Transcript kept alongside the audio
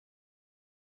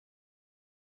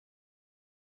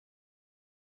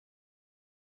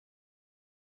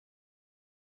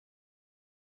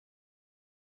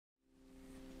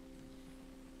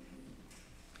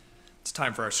It's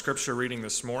time for our scripture reading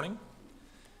this morning.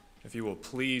 If you will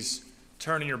please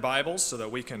turn in your Bibles so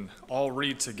that we can all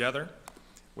read together.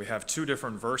 We have two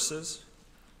different verses.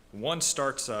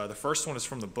 The first one is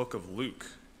from the book of Luke,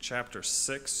 chapter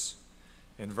 6,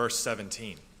 in verse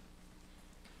 17.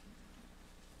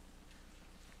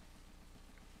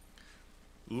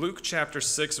 Luke chapter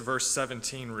 6, verse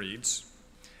 17 reads,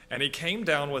 "And he came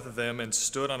down with them and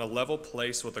stood on a level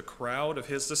place with a crowd of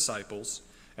his disciples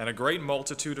and a great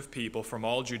multitude of people from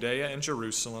all Judea and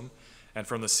Jerusalem and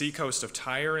from the seacoast of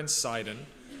Tyre and Sidon,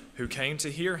 who came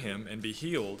to hear him and be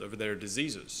healed of their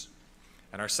diseases."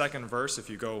 And our second verse, if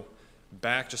you go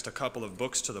back just a couple of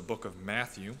books to the book of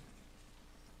Matthew,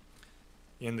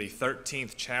 in the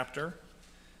 13th chapter,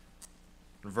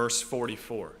 verse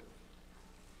 44.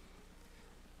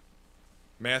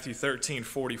 Matthew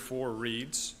 13:44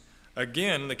 reads,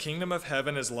 "Again, the kingdom of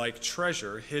heaven is like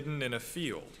treasure hidden in a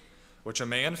field, which a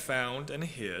man found and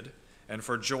hid, and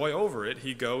for joy over it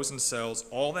he goes and sells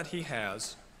all that he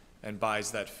has and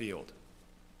buys that field."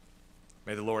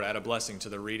 May the Lord add a blessing to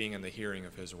the reading and the hearing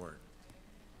of his word.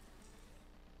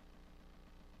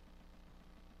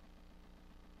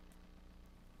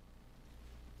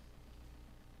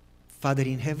 Father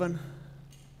in heaven,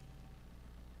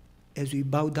 as we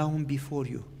bow down before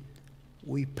you,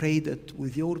 we pray that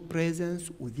with your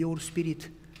presence, with your spirit,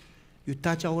 you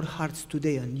touch our hearts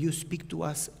today and you speak to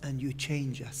us and you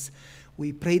change us.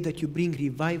 We pray that you bring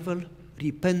revival,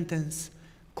 repentance,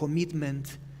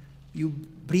 commitment. You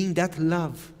bring that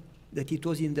love that it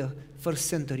was in the first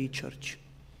century church.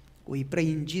 We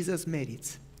pray in Jesus'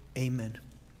 merits. Amen.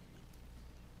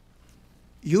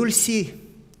 You'll see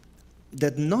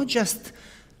that not just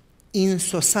in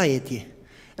society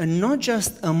and not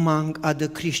just among other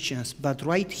Christians, but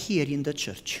right here in the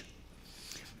church,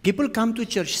 people come to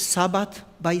church Sabbath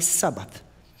by Sabbath.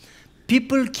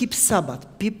 People keep Sabbath.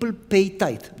 People pay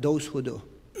tithe, those who do.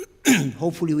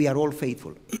 Hopefully we are all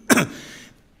faithful.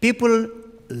 People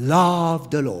love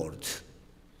the Lord.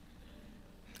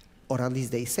 Or at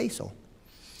least they say so.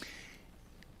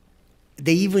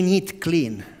 They even eat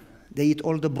clean. They eat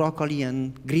all the broccoli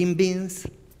and green beans.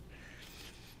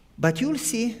 But you'll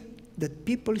see that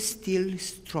people still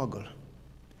struggle.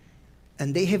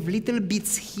 And they have little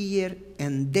bits here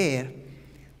and there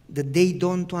that they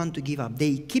don't want to give up.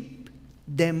 They keep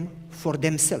them for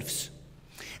themselves.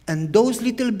 And those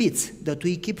little bits that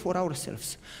we keep for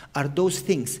ourselves are those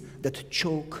things that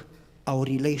choke our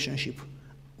relationship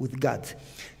with God,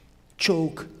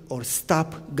 choke or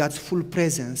stop God's full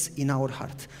presence in our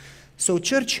heart. So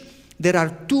church, there are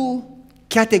two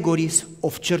categories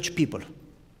of church people.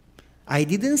 I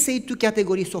didn't say two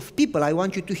categories of people. I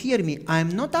want you to hear me. I'm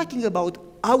not talking about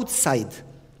outside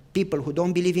people who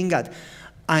don't believe in God.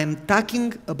 I'm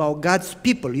talking about God's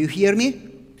people. You hear me?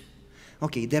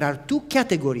 Okay, there are two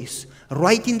categories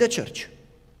right in the church.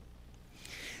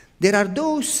 There are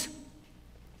those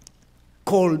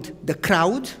called the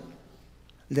crowd.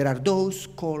 There are those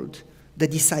called the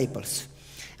disciples.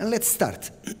 And let's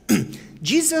start.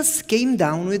 Jesus came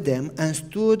down with them and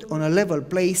stood on a level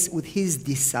place with his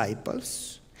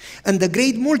disciples and the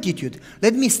great multitude.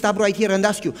 Let me stop right here and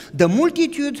ask you, the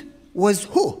multitude was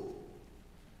who?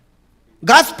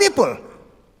 God's people.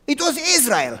 It was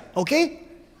Israel, okay?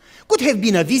 Could have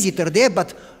been a visitor there,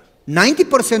 but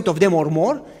 90% of them or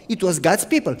more, it was God's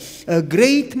people. A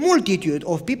great multitude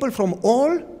of people from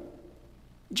all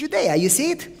Judea, you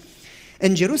see it?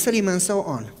 And Jerusalem and so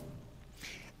on.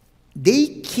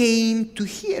 They came to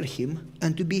hear him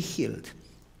and to be healed.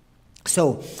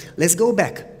 So, let's go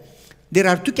back. There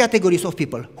are two categories of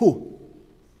people. Who?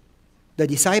 The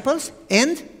disciples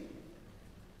and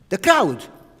the crowd.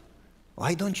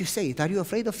 Why don't you say it? Are you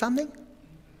afraid of something?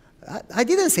 I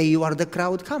didn't say you are the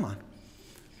crowd. Come on.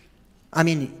 I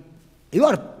mean, you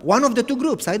are one of the two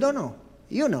groups. I don't know.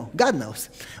 You know. God knows.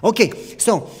 Okay,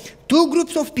 so two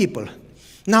groups of people.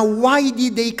 Now, why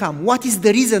did they come? What is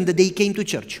the reason that they came to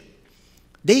church?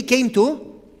 They came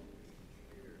to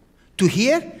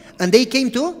hear, and they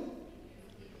came to?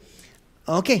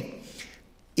 Okay.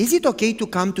 Is it okay to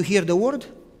come to hear the word?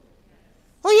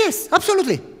 Oh yes,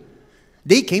 absolutely.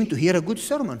 They came to hear a good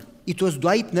sermon. It was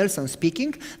Dwight Nelson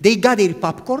speaking. They got their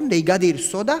popcorn, they got their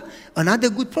soda,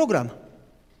 another good program.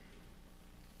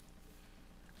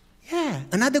 Yeah,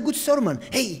 another good sermon.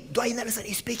 Hey, Dwight Nelson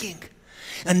is speaking.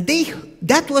 And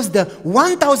that was the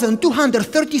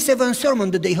 1,237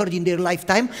 sermon that they heard in their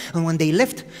lifetime. And when they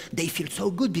left, they feel so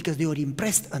good because they were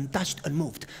impressed and touched and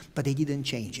moved. But they didn't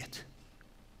change it.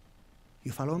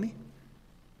 You follow me?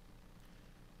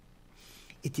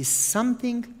 It is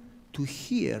something to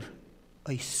hear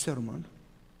a sermon,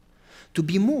 to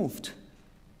be moved,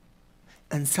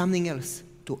 and something else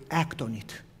to act on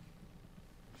it.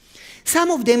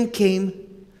 Some of them came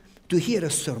to hear a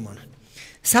sermon.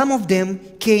 Some of them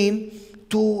came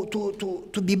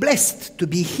to be blessed, to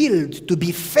be healed, to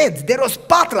be fed. There was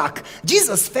potluck.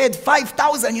 Jesus fed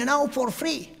 5,000, for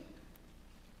free.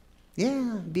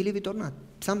 Yeah, believe it or not.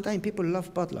 Sometimes people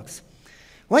love potlucks.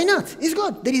 Why not? It's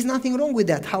good. There is nothing wrong with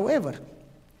that. However,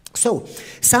 so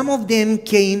some of them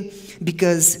came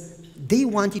because they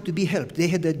wanted to be helped. They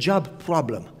had a job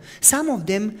problem. Some of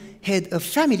them had a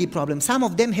family problem. Some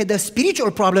of them had a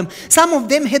spiritual problem. Some of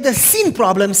them had a sin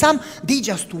problem. They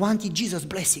just wanted Jesus'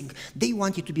 blessing. They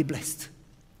wanted to be blessed.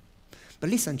 But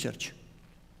listen, church.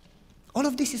 All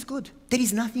of this is good. There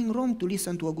is nothing wrong to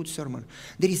listen to a good sermon.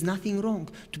 There is nothing wrong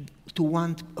to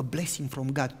want a blessing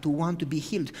from God, to want to be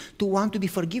healed, to want to be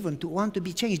forgiven, to want to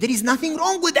be changed. There is nothing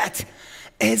wrong with that,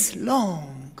 as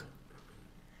long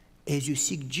as you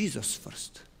seek Jesus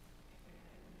first.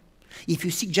 If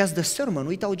you seek just the sermon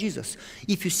without Jesus,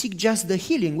 if you seek just the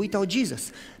healing without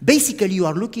Jesus, basically you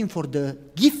are looking for the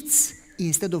gifts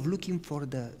instead of looking for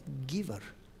the giver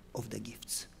of the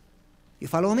gifts. You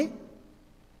follow me?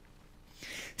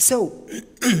 So,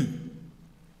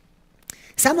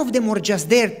 some of them were just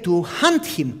there to hunt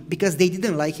him because they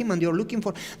didn't like him and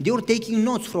they were taking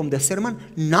notes from the sermon,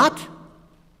 not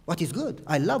what is good.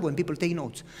 I love when people take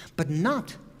notes, but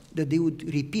not that they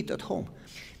would repeat at home.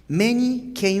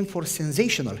 Many came for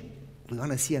sensational. We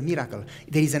want to see a miracle.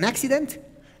 There is an accident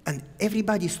and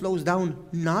everybody slows down,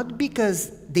 not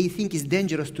because they think it's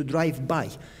dangerous to drive by.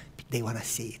 They want to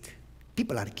see it.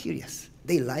 People are curious.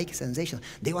 They like sensational.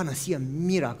 They want to see a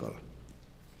miracle.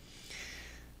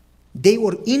 They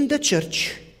were in the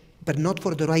church, but not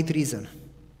for the right reason.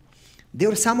 There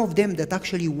were some of them that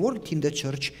actually worked in the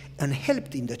church and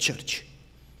helped in the church,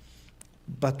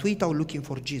 but without looking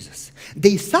for Jesus.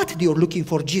 They thought they were looking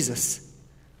for Jesus,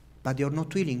 but they are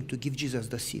not willing to give Jesus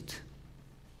the seat.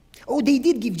 Oh, they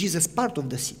did give Jesus part of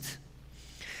the seat.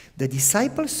 The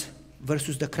disciples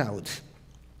versus the crowd.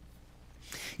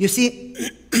 You see,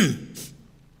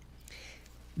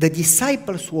 the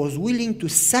disciples was willing to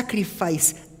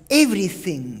sacrifice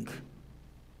everything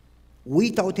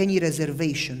without any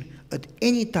reservation at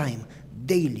any time,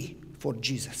 daily, for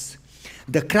Jesus.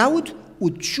 The crowd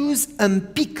would choose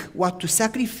and pick what to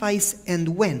sacrifice and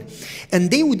when. And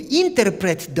they would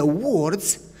interpret the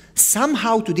words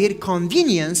somehow to their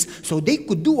convenience so they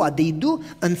could do what they do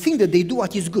and think that they do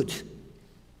what is good.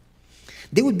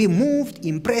 They would be moved,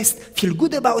 impressed, feel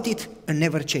good about it, and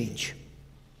never change.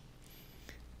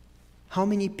 How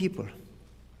many people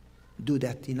do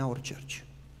that in our church?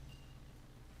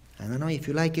 I don't know if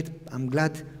you like it. I'm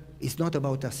glad it's not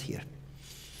about us here.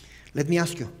 Let me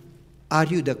ask you, are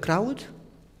you the crowd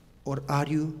or are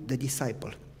you the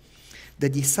disciple? The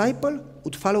disciple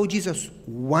would follow Jesus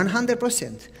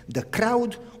 100%. The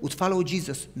crowd would follow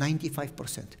Jesus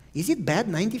 95%. Is it bad,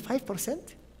 95%?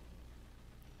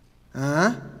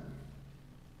 Huh?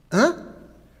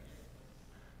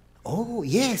 Oh,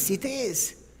 yes, it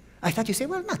is. I thought you said,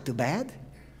 well, not too bad.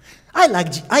 I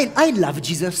love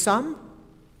Jesus some.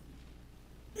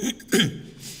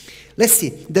 Let's see.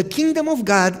 The kingdom of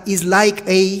God is like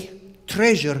a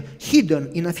treasure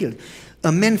hidden in a field.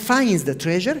 A man finds the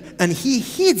treasure and he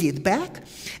hides it back,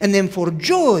 and then for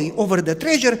joy over the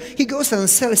treasure, he goes and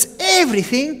sells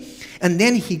everything, and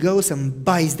then he goes and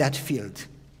buys that field.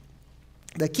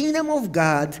 The kingdom of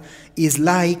God is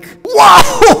like,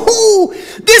 wow,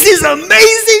 this is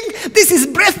amazing, this is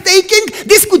breathtaking,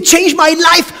 this could change my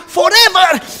life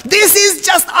forever, this is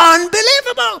just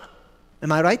unbelievable.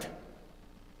 Am I right?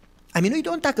 I mean, we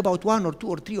don't talk about 1 or 2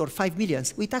 or 3 or 5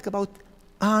 millions. We talk about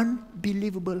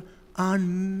unbelievable,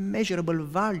 unmeasurable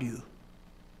value.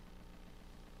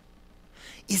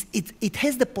 It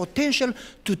has the potential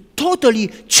to totally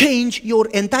change your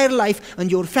entire life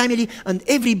and your family and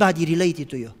everybody related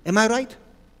to you. Am I right?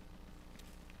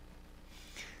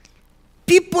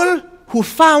 People who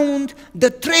found the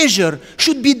treasure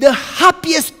should be the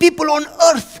happiest people on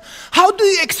earth. How do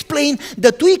you explain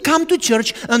that we come to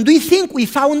church and we think we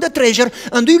found the treasure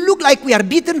and we look like we are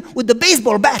beaten with the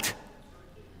baseball bat?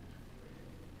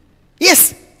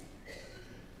 Yes.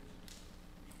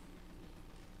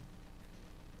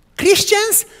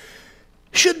 Christians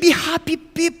should be happy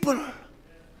people.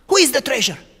 Who is the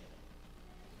treasure?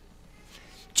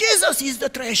 Jesus is the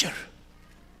treasure.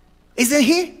 Isn't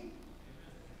he?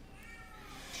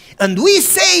 And we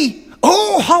say,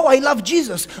 oh, how I love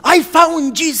Jesus. I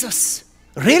found Jesus.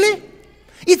 Really?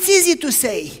 It's easy to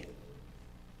say.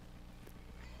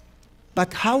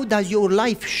 But how does your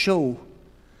life show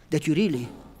that you really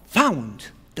found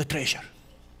the treasure?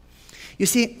 You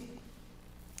see,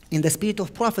 in the spirit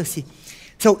of prophecy,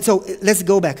 So let's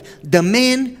go back. The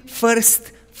man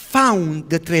first found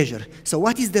the treasure. So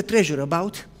what is the treasure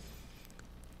about?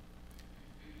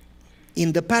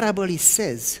 In the parable it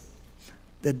says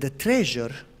that the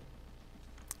treasure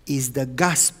is the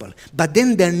gospel. But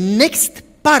then the next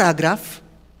paragraph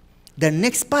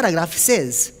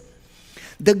says,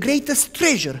 the greatest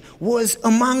treasure was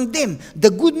among them. The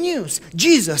good news,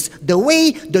 Jesus, the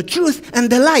way, the truth,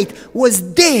 and the light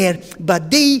was there,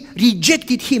 but they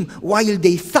rejected him while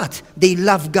they thought they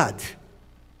loved God.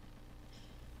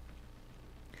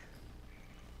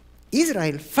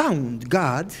 Israel found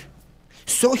God,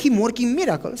 saw him working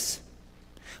miracles,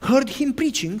 heard him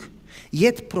preaching,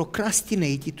 yet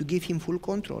procrastinated to give him full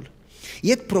control,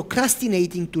 yet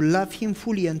procrastinating to love him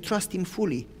fully and trust him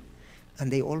fully,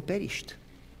 and they all perished.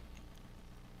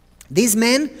 This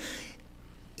man,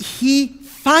 he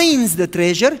finds the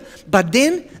treasure, but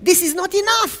then this is not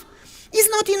enough. It's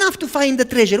not enough to find the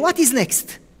treasure. What is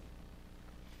next?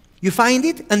 You find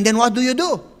it, and then what do?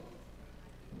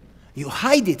 You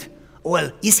hide it.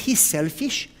 Well, is he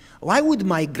selfish? Why would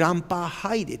my grandpa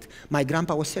hide it? My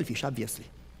grandpa was selfish, obviously.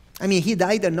 I mean, he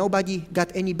died and nobody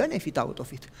got any benefit out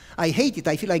of it. I hate it.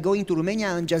 I feel like going to Romania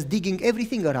and just digging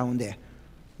everything around there.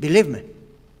 Believe me.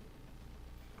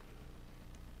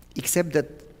 Except that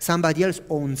somebody else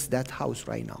owns that house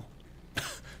right now.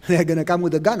 They're going to come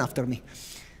with a gun after me.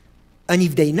 And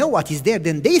if they know what is there,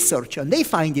 then they search and they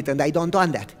find it, and I don't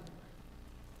want that.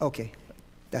 Okay,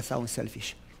 that sounds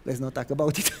selfish. Let's not talk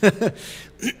about it.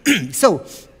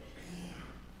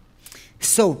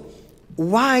 So,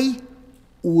 why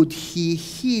would he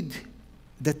hide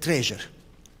the treasure?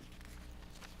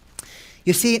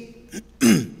 You see,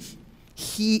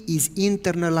 he is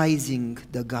internalizing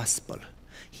the gospel.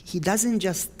 He doesn't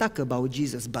just talk about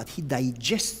Jesus, but he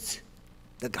digests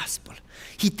the gospel.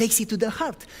 He takes it to the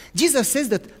heart. Jesus says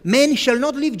that man shall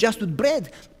not live just with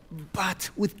bread, but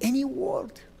with any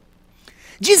word.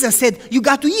 Jesus said, you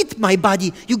got to eat my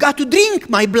body, you got to drink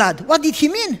my blood. What did he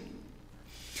mean?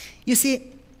 You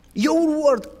see, your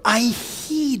word I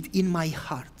hid in my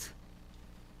heart.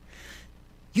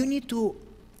 You need to,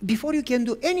 before you can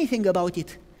do anything about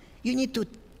it, you need to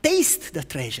taste the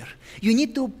treasure. You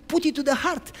need to put it to the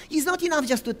heart. It's not enough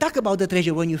just to talk about the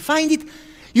treasure. When you find it,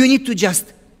 you need to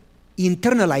just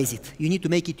internalize it. You need to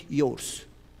make it yours.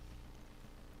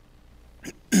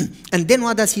 And then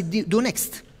what does he do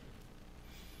next?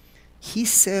 He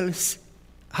sells,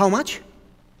 how much?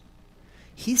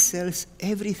 He sells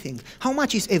everything. How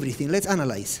much is everything? Let's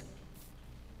analyze.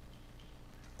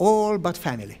 All but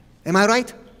family. Am I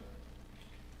right?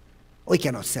 We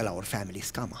cannot sell our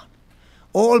families, come on.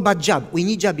 All but job. We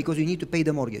need job because we need to pay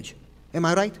the mortgage. Am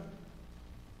I right?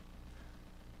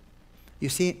 You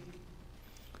see,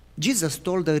 Jesus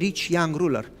told the rich young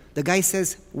ruler, the guy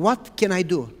says, what can I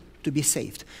do to be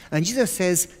saved? And Jesus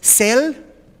says, sell.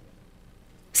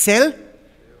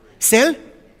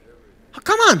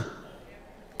 Come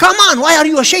on, why are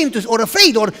you ashamed or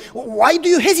afraid, or why do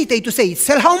you hesitate to say it?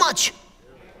 Sell how much?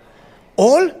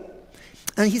 All?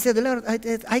 And he said, Lord,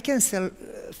 I can sell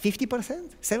 50%,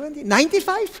 70%,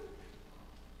 95%?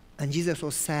 And Jesus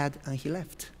was sad and he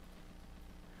left.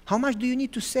 How much do you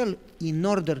need to sell in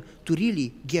order to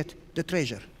really get the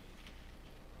treasure?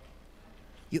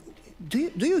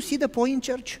 Do you see the point,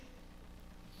 church?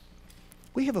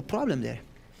 We have a problem there.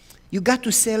 You got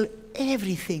to sell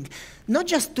everything, not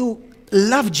just to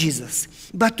love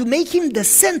Jesus, but to make him the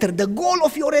center, the goal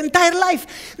of your entire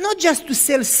life. Not just to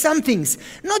sell some things,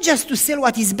 not just to sell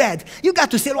what is bad. You got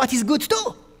to sell what is good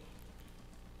too.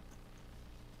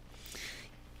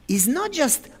 It's not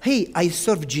just, hey, I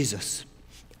serve Jesus.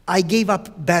 I gave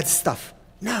up bad stuff.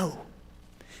 No.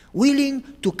 Willing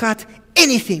to cut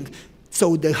anything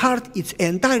so the heart is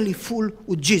entirely full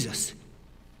with Jesus.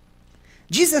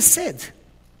 Jesus said,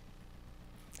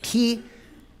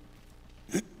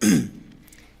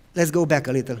 let's go back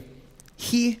a little.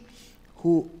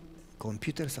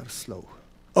 Computers are slow.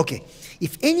 Okay,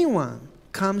 if anyone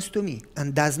comes to me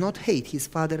and does not hate his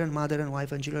father and mother and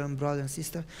wife and children and brother and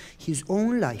sister, his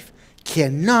own life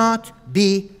cannot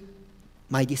be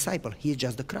my disciple. He is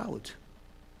just the crowd.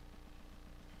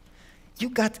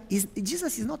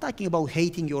 Jesus is not talking about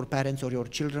hating your parents or your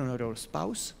children or your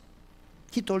spouse.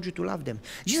 He told you to love them.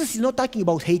 Jesus is not talking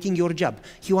about hating your job.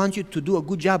 He wants you to do a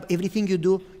good job. Everything you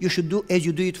do, you should do as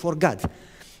you do it for God.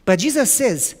 But Jesus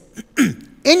says,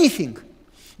 anything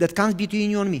that comes between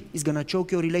you and me is going to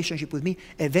choke your relationship with me.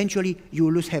 Eventually, you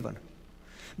will lose heaven.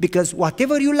 Because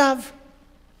whatever you love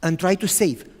and try to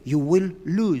save, you will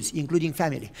lose, including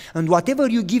family. And whatever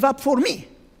you give up for me,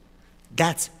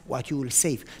 that's what you will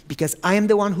save. Because I am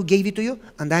the one who gave it to you,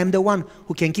 and I am the one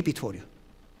who can keep it for you.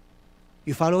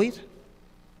 You follow it?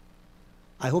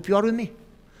 I hope you are with me.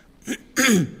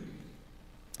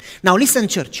 Now listen,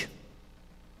 church.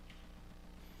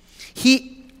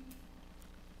 He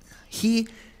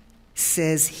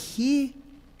says he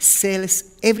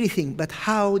sells everything, but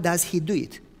how does he do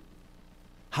it?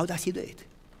 How does he do it?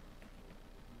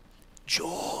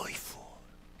 Joyful.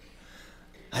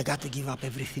 I got to give up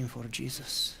everything for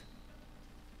Jesus.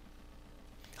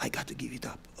 I got to give it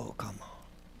up. Oh, come on.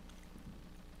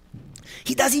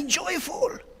 He does it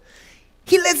joyful.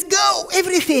 He lets go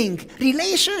everything.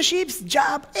 Relationships,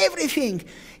 job, everything.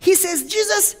 He says,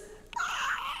 Jesus,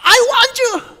 I want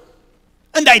you.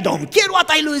 And I don't care what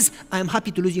I lose. I'm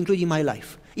happy to lose, including my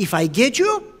life. If I get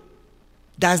you,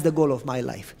 that's the goal of my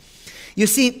life. You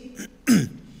see,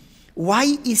 why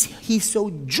is he so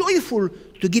joyful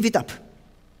to give it up?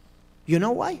 You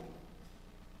know why?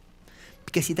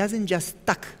 Because he doesn't just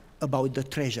talk about the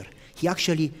treasure. He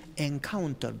actually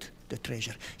encountered the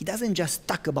treasure. He doesn't just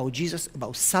talk about Jesus,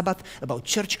 about Sabbath, about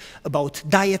church, about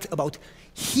diet,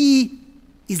 he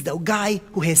is the guy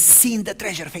who has seen the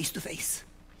treasure face to face.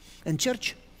 And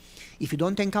church, if you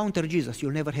don't encounter Jesus,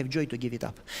 you'll never have joy to give it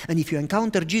up. And if you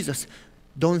encounter Jesus,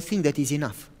 don't think that is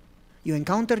enough. You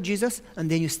encounter Jesus and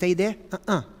then you stay there.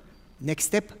 Next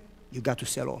step, you got to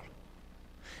sell all.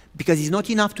 Because it's not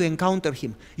enough to encounter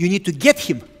him. You need to get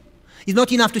him. It's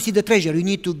not enough to see the treasure. You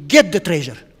need to get the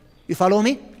treasure. You follow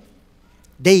me?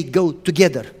 They go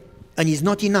together. And it's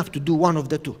not enough to do one of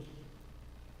the two.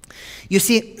 You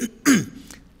see,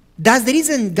 that's the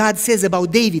reason God says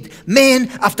about David, man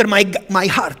after my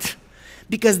heart.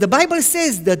 Because the Bible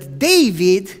says that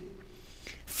David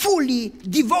fully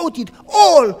devoted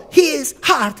all his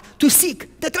heart to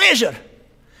seek the treasure.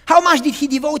 How much did he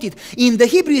devote it? In the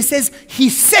Hebrew it says he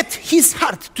set his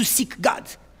heart to seek God.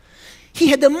 He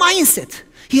had a mindset.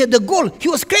 He had a goal. He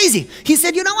was crazy. He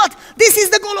said, you know what? This is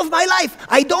the goal of my life.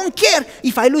 I don't care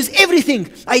if I lose everything.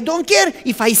 I don't care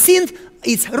if I sinned.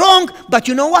 It's wrong. But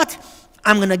you know what?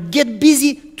 I'm going to get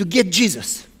busy to get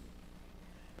Jesus.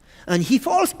 And he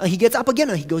falls, and he gets up again,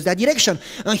 and he goes that direction.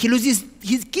 And he loses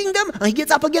his kingdom, and he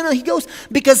gets up again, and he goes.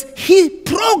 Because he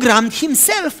programmed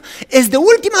himself as the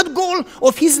ultimate goal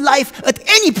of his life at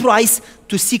any price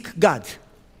to seek God.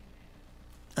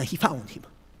 And he found him.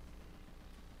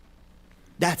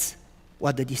 That's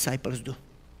what the disciples do.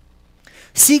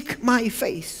 Seek my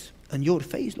face, and your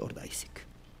face, Lord, I seek.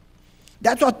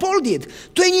 That's what Paul did.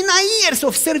 29 years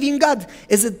of serving God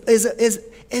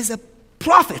as a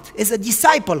prophet, as a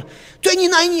disciple.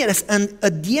 29 years. And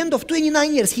at the end of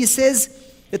 29 years, he says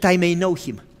that I may know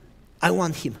him. I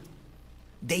want him.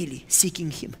 Daily seeking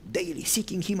him. Daily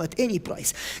seeking him at any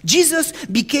price. Jesus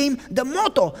became the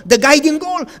motto, the guiding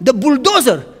goal, the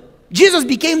bulldozer. Jesus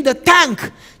became the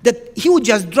tank that he would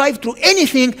just drive through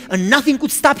anything and nothing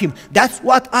could stop him. That's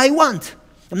what I want.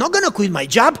 I'm not going to quit my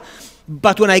job.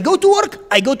 But when I go to work,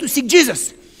 I go to seek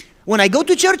Jesus. When I go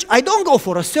to church, I don't go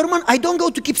for a sermon. I don't go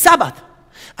to keep Sabbath.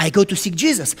 I go to seek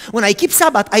Jesus. When I keep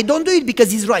Sabbath, I don't do it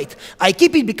because he's right. I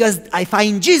keep it because I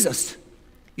find Jesus.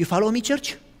 You follow me,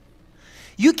 church?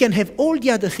 You can have all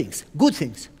the other things, good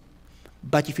things.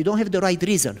 But if you don't have the right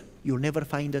reason, you'll never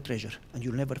find the treasure and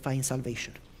you'll never find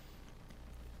salvation.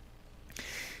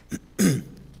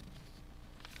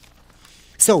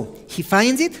 So, he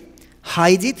finds it,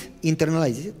 hides it,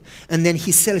 internalizes it, and then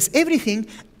he sells everything.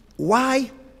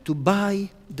 Why? To buy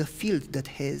the field that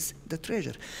has the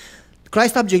treasure.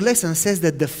 Christ Object Lesson says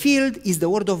that the field is the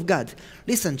Word of God.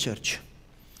 Listen, church.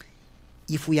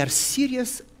 If we are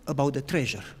serious about the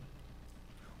treasure,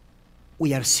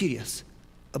 we are serious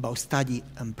about study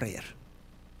and prayer.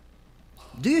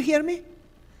 Do you hear me?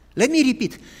 Let me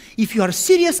repeat. If you are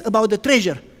serious about the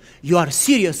treasure, you are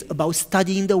serious about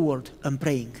studying the Word and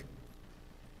praying.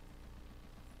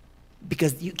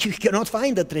 Because you cannot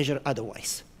find the treasure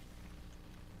otherwise.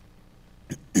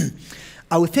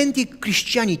 Authentic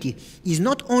Christianity is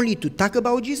not only to talk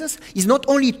about Jesus, is not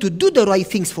only to do the right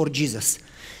things for Jesus.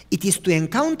 It is to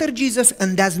encounter Jesus,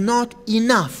 and that's not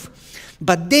enough.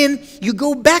 But then you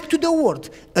go back to the Word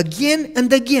again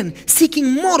and again,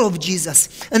 seeking more of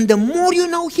Jesus. And the more you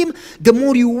know Him, the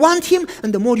more you want Him,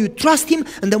 and the more you trust Him,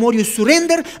 and the more you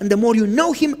surrender, and the more you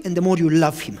know Him, and the more you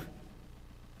love Him.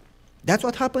 That's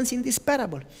what happens in this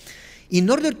parable. In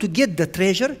order to get the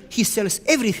treasure, he sells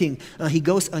everything, and he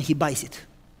goes and he buys it.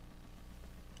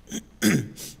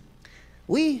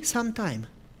 We sometimes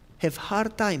have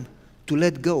hard time to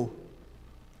let go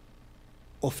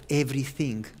of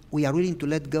everything. We are willing to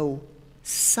let go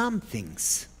some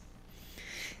things.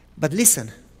 But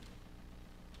listen,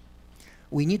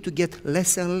 we need to get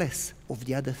less and less of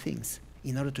the other things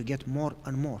in order to get more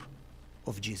and more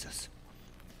of Jesus.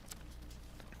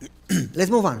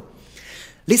 Let's move on.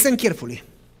 Listen carefully.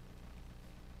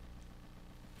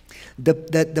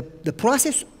 The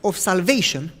process of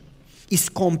salvation is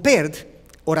compared,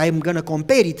 or I'm going to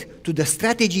compare it to the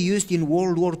strategy used in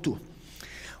World War II.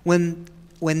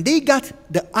 When they got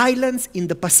the islands in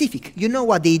the Pacific, you know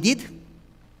what they did?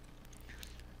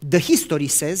 The history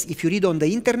says, if you read on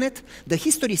the internet, the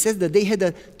history says that they had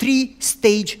a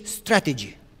 3-stage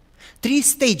strategy. 3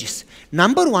 stages.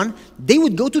 Number 1, they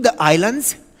would go to the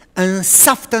islands and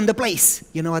soften the place.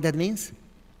 You know what that means?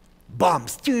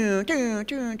 Bombs.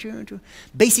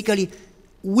 Basically,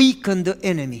 weaken the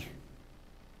enemy.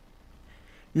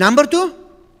 Number 2,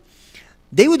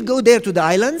 they would go there to the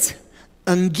islands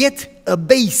and get a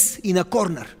base in a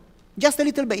corner. Just a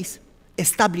little base.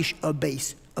 Establish a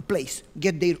base, a place.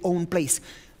 Get their own place.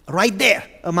 Right there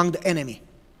among the enemy.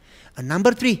 And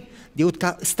number 3, they would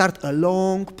start a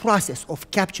long process of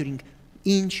capturing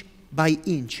inch by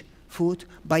inch, foot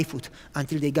by foot,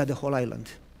 until they got the whole island.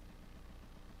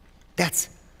 That's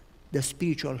the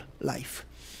spiritual life.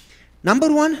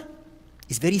 Number 1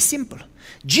 is very simple.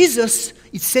 Jesus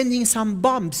is sending some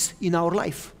bombs in our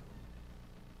life.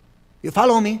 You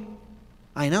follow me?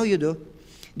 I know you do.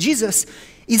 Jesus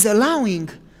is allowing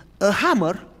a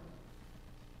hammer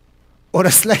or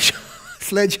a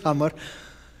sledgehammer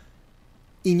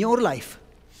in your life.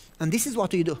 And this is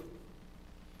what we do.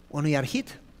 When we are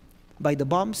hit by the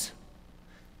bombs,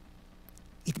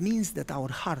 it means that our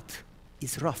heart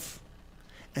is rough.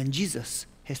 And Jesus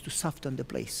has to soften the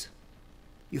place.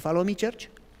 You follow me, church?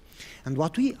 And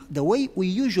the way we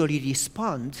usually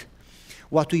respond,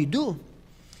 what we do,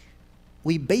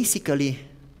 we basically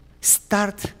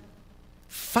start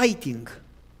fighting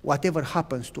whatever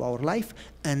happens to our life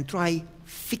and try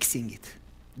fixing it.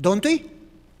 Don't we?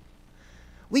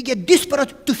 We get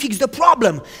desperate to fix the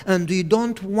problem and we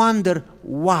don't wonder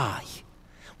why.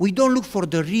 We don't look for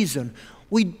the reason.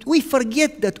 We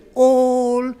forget that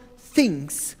all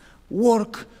things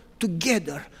work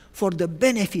together for the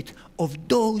benefit of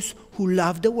those who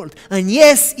love the world. And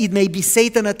yes, it may be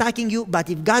Satan attacking you, but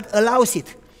if God allows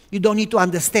it, you don't need to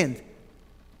understand.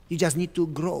 You just need to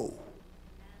grow.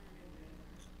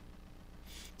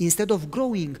 Instead of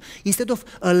growing, instead of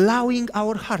allowing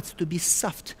our hearts to be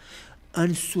soft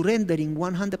and surrendering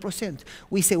 100%,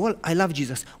 we say, well, I love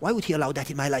Jesus. Why would he allow that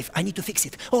in my life? I need to fix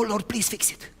it. Oh, Lord, please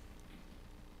fix it.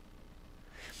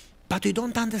 But we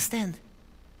don't understand.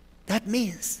 That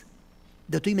means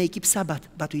that we may keep Sabbath,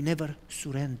 but we never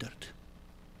surrendered.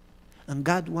 And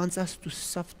God wants us to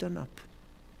soften up.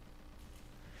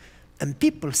 And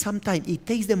people, sometimes it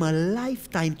takes them a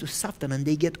lifetime to soften, and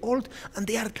they get old, and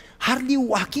they are hardly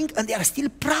walking, and they are still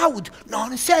proud.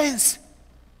 Nonsense.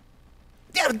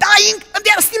 They are dying, and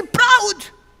they are still proud.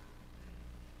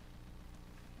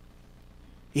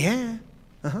 Yeah,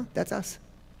 that's us.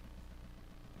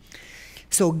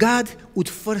 So God would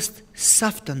first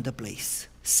soften the place,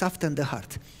 soften the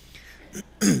heart.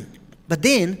 But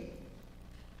then,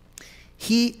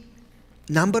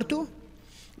 number 2,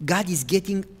 God is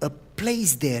getting a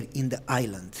place there in the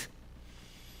island.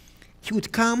 He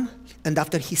would come, and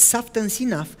after he softens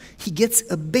enough, he gets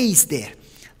a base there.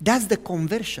 That's the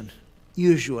conversion,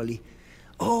 usually.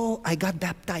 Oh, I got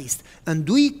baptized. And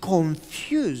we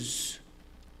confuse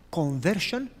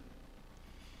conversion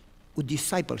with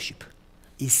discipleship.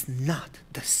 It's not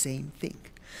the same thing.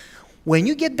 When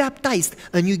you get baptized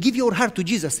and you give your heart to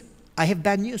Jesus, I have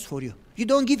bad news for you. You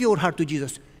don't give your heart to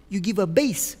Jesus. You give a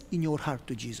base in your heart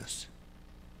to Jesus.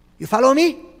 You follow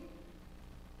me?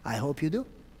 I hope you do.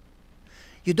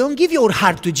 You don't give your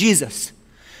heart to Jesus.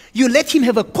 You let him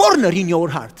have a corner in your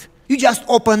heart. You just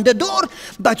open the door,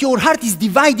 but your heart is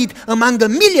divided among a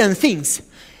million things.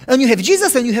 And you have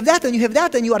Jesus, and you have that, and you have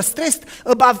that, and you are stressed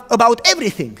about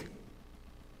everything.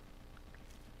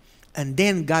 And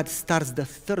then God starts the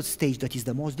 3rd stage, that is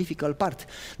the most difficult part.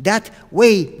 That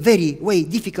very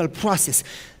difficult process,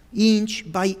 inch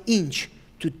by inch,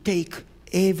 to take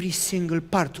every single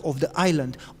part of the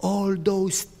island, all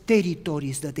those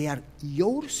territories that they are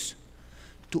yours,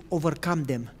 to overcome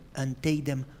them and take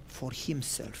them for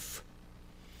himself.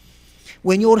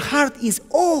 When your heart is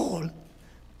all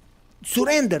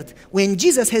surrendered, when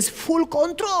Jesus has full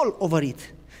control over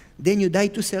it, then you die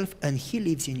to self and he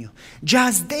lives in you.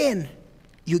 Just then,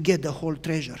 you get the whole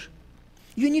treasure.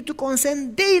 You need to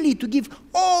consent daily to give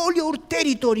all your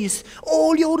territories,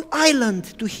 all your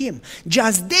island to him.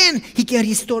 Just then, he can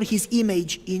restore his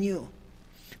image in you.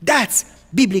 That's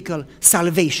biblical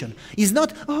salvation. It's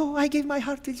not, oh, I gave my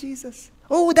heart to Jesus.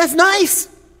 Oh, that's nice,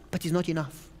 but it's not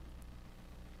enough.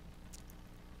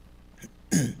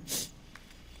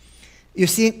 You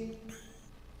see,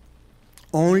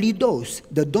 Only those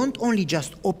that don't only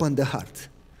just open the heart,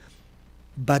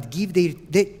 but give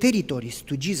their territories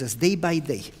to Jesus day by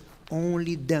day,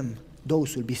 only them,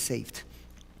 those will be saved.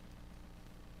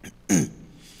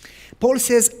 Paul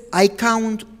says, I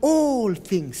count all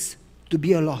things to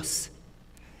be a loss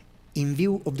in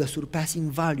view of the surpassing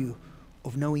value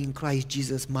of knowing Christ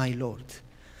Jesus my Lord,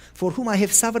 for whom I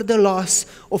have suffered the loss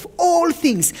of all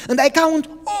things, and I count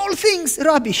all things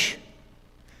rubbish.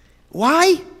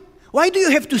 Why? Why do you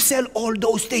have to sell all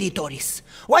those territories?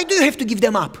 Why do you have to give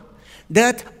them up?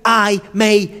 That I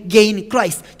may gain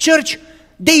Christ. Church,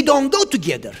 they don't go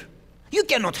together. You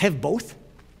cannot have both.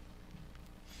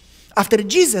 After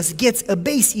Jesus gets a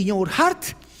base in your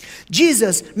heart,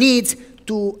 Jesus needs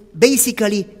to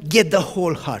basically get the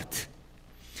whole heart.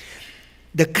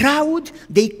 The crowd,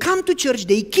 they come to church,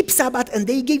 they keep Sabbath, and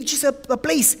they give Jesus a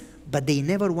place, but they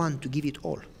never want to give it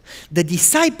all. The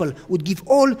disciple would give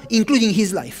all, including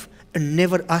his life, and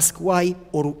never ask why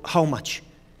or how much,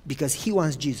 because he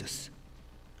wants Jesus.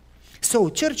 So,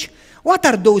 church, what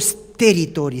are those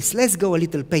territories? Let's go a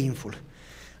little painful.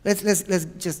 Let's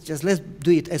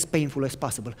do it as painful as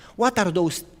possible. What are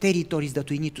those territories that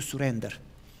we need to surrender?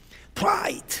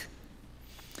 Pride.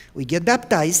 We get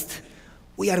baptized,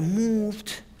 we are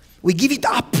moved, we give it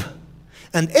up.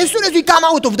 And as soon as we come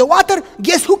out of the water,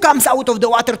 guess who comes out of the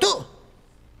water too?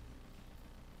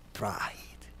 Pride.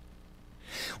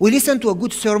 We listen to a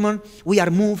good sermon, we are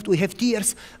moved, we have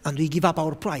tears, and we give up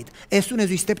our pride. As soon as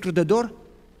we step through the door,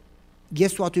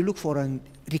 guess what we look for and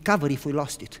recover if we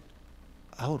lost it?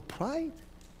 Our pride.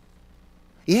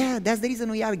 Yeah, that's the reason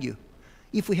we argue.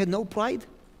 If we had no pride,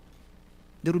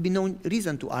 there would be no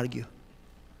reason to argue.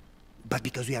 But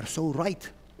because we are so right,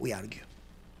 we argue.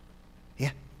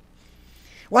 Yeah.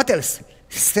 What else?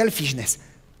 Selfishness.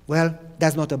 Well,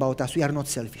 that's not about us. We are not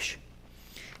selfish.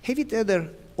 Have it ever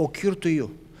occurred to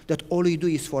you that all we do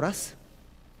is for us?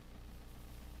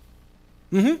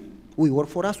 We work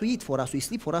for us, we eat for us, we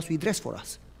sleep for us, we dress for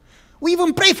us. We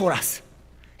even pray for us.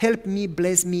 Help me,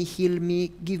 bless me, heal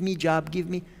me, give me job, give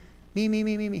me.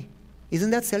 Me.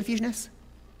 Isn't that selfishness?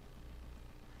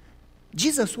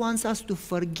 Jesus wants us to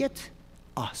forget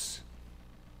us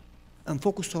and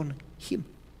focus on Him.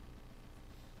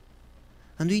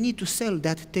 And we need to sell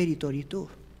that territory too.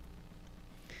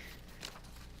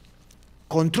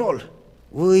 Control.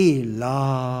 We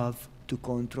love to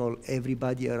control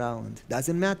everybody around.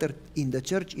 Doesn't matter, in the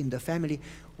church, in the family,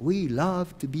 we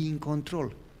love to be in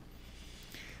control.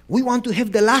 We want to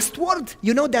have the last word.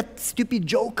 You know that stupid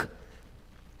joke?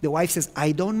 The wife says,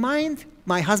 I don't mind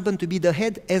my husband to be the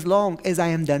head as long as I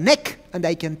am the neck and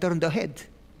I can turn the head.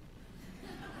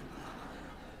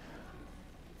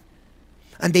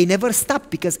 And they never stop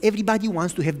because everybody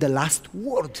wants to have the last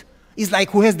word. It's like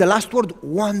who has the last word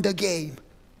won the game.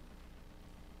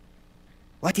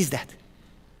 What is that?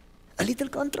 A little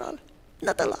control.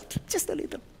 Not a lot, just a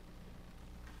little.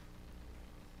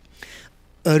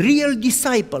 A real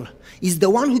disciple is the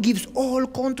one who gives all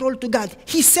control to God.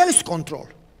 He sells control.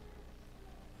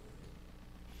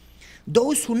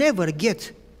 Those who never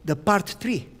get the part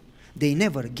 3, they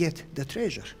never get the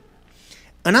treasure.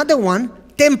 Another one,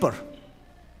 temper.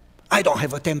 I don't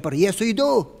have a temper. Yes, you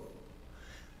do.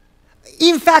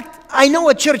 In fact, I know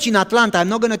a church in Atlanta, I'm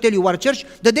not going to tell you what church,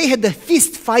 that they had a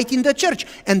fist fight in the church,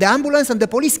 and the ambulance and the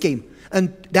police came.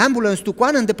 And the ambulance took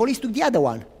one and the police took the other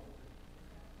one.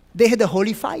 They had a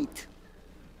holy fight.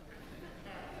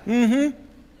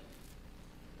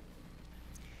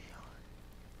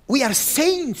 We are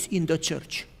saints in the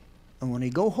church. And when we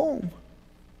go home,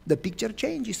 the picture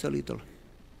changes a little.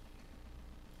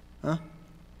 Huh?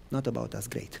 Not about us,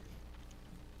 great.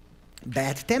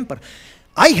 Bad temper.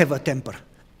 I have a temper.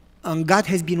 And God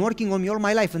has been working on me all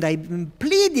my life, and I've been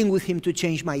pleading with Him to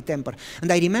change my temper.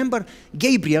 And I remember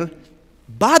Gabriel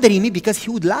bothering me because he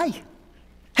would lie.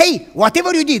 Hey,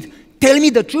 whatever you did, tell me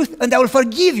the truth and I will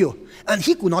forgive you. And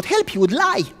he could not help, he would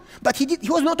lie. But he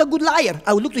was not a good liar.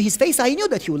 I would look to his face, I knew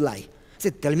that he would lie. I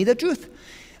said, tell me the truth.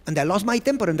 And I lost my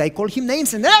temper and I called him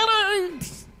names and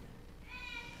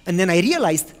then I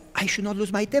realized I should not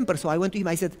lose my temper. So I went to him,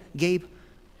 I said, Gabe,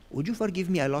 would you forgive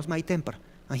me? I lost my temper.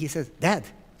 And he said, Dad,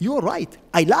 you're right,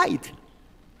 I lied.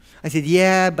 I said,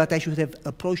 yeah, but I should have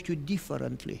approached you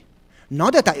differently.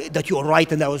 Not that you're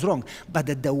right and I was wrong, but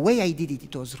that the way I did it,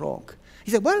 it was wrong.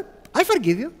 He said, well, I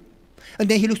forgive you. And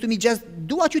then he looked to me, just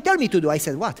do what you tell me to do. I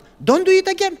said, what? Don't do it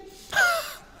again.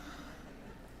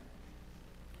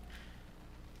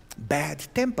 Bad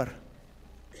temper.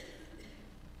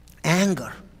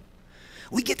 Anger.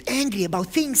 We get angry about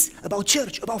things, about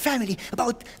church, about family,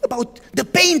 about the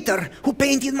painter who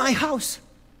painted my house.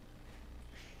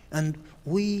 And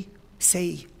we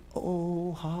say,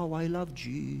 Oh, how I love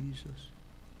Jesus.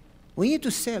 We need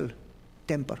to sell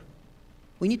temper.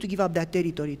 We need to give up that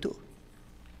territory too.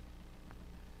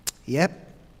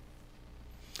 Yep.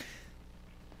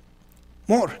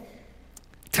 More.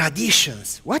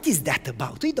 Traditions. What is that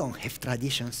about? We don't have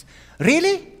traditions.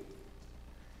 Really?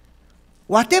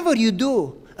 Whatever you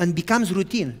do and becomes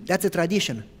routine, that's a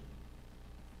tradition.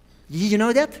 Did you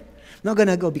know that? I'm not going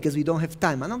to go because we don't have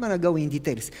time. I'm not going to go in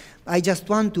details. I just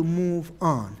want to move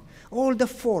on. All the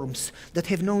forms that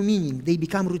have no meaning, they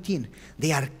become routine.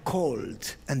 They are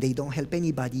cold and they don't help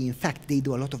anybody. In fact, they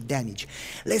do a lot of damage.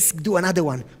 Let's do another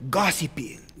one.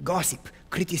 Gossiping. Gossip.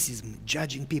 Criticism.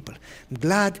 Judging people. I'm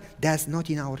glad that's not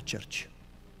in our church.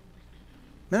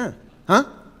 Huh?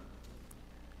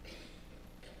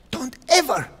 Don't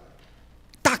ever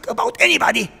talk about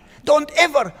anybody. Don't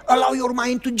ever allow your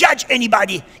mind to judge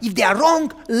anybody. If they are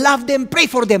wrong, love them, pray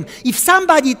for them. If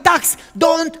somebody talks,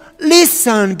 don't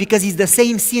listen, because it's the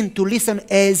same sin to listen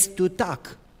as to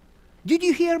talk. Did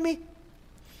you hear me?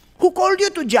 Who called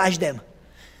you to judge them?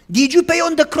 Did you pay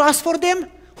on the cross for them?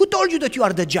 Who told you that you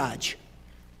are the judge?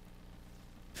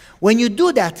 When you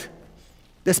do that,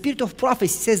 the spirit of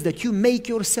prophecy says that you make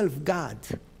yourself God.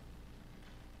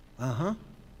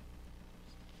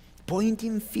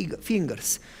 Pointing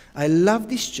fingers. I love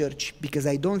this church because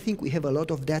I don't think we have a lot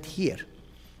of that here.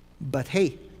 But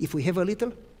hey, if we have a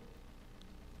little,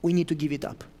 we need to give it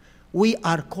up. We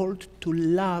are called to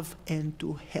love and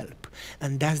to help.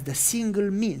 And that's the single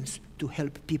means to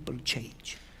help people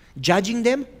change. Judging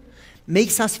them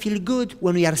makes us feel good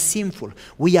when we are sinful.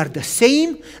 We are the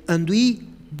same, and we,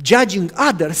 judging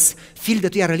others, feel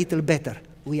that we are a little better.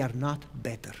 We are not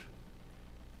better.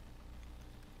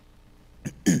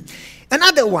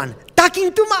 Another one,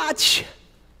 talking too much.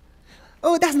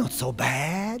 Oh, that's not so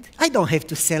bad. I don't have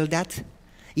to sell that.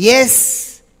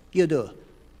 Yes, you do.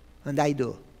 And I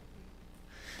do.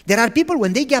 There are people,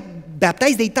 when they get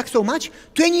baptized, they talk so much.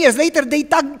 20 years later, they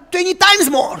talk 20 times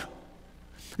more.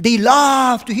 They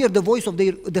love to hear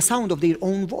the sound of their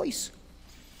own voice.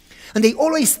 And they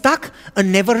always talk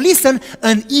and never listen.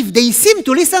 And if they seem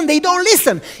to listen, they don't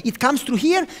listen. It comes through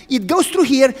here, it goes through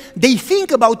here. They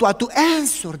think about what to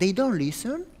answer. They don't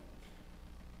listen.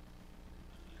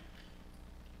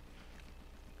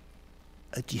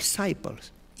 A disciple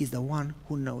is the one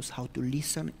who knows how to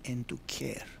listen and to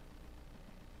care.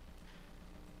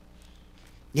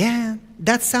 Yeah,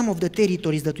 that's some of the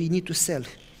territories that we need to sell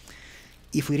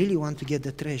if we really want to get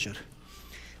the treasure.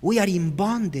 We are in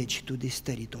bondage to these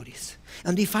territories.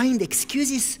 And we find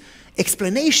excuses,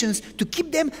 explanations to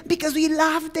keep them because we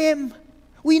love them.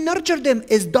 We nurture them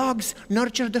as dogs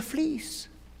nurture the fleas.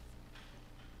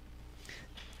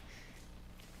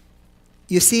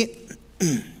 You see,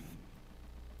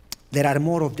 there are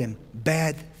more of them,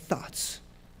 bad thoughts.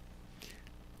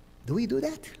 Do we do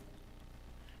that?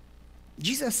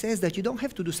 Jesus says that you don't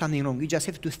have to do something wrong, you just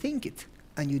have to think it,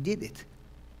 and you did it.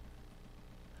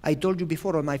 I told you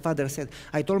before what my father said.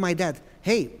 I told my dad,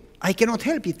 hey, I cannot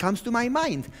help it, comes to my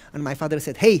mind. And my father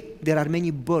said, hey, there are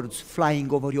many birds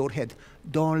flying over your head.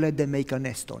 Don't let them make a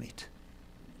nest on it.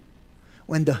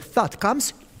 When the thought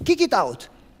comes, kick it out.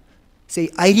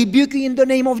 Say, I rebuke you in the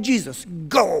name of Jesus.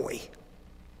 Go away.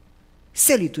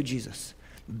 Sell it to Jesus.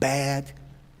 Bad,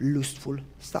 lustful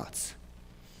thoughts.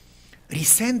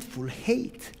 Resentful,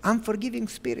 hate, unforgiving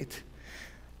spirit.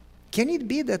 Can it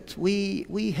be that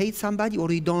we hate somebody or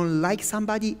we don't like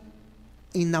somebody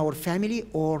in our family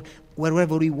or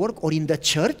wherever we work or in the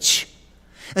church?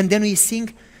 And then we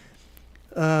sing,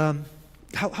 how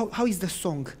is the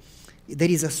song? There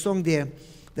is a song there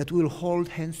that will hold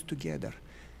hands together.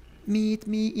 Meet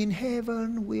me in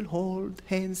heaven, we'll hold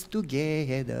hands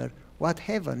together. What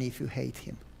heaven if you hate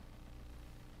him?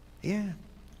 Yeah.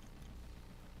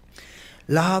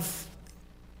 Love,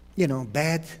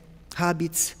 bad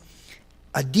habits,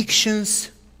 addictions,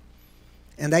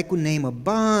 and I could name a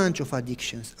bunch of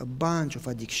addictions.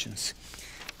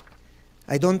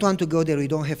 I don't want to go there, we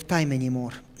don't have time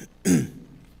anymore.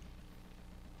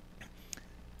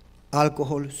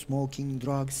 Alcohol, smoking,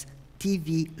 drugs,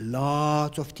 TV,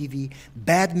 lots of TV,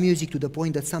 bad music to the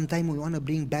point that sometimes we want to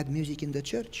bring bad music in the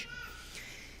church.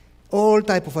 All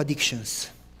type of addictions.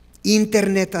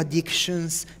 Internet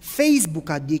addictions, Facebook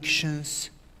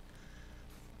addictions,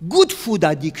 good food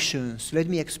addictions. Let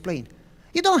me explain.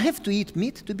 You don't have to eat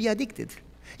meat to be addicted.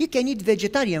 You can eat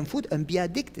vegetarian food and be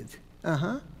addicted.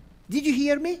 Did you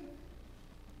hear me?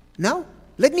 No?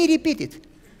 Let me repeat it.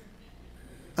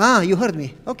 You heard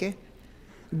me. Okay.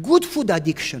 Good food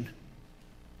addiction.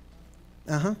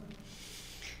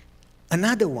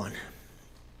 Another one.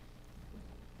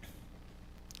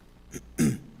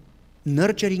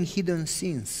 nurturing hidden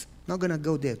sins. Not going to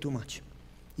go there too much.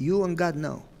 You and God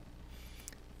know.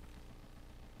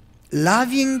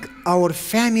 Loving our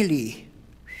family.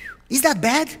 Is that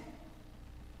bad?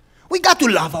 We got to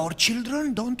love our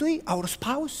children, don't we? Our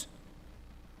spouse.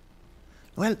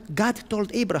 Well, God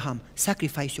told Abraham,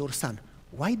 sacrifice your son.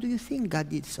 Why do you think God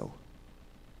did so?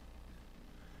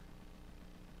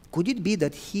 Could it be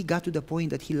that he got to the point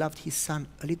that he loved his son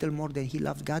a little more than he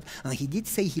loved God? And he did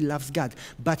say he loves God,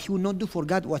 but he would not do for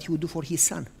God what he would do for his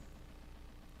son.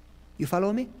 You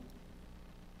follow me?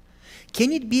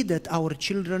 Can it be that our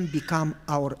children become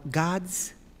our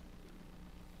gods?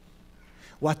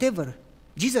 Whatever.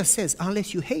 Jesus says,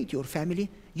 unless you hate your family,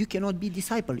 you cannot be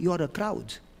disciple. You are a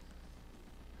crowd.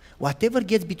 Whatever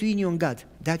gets between you and God,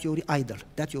 that's your idol.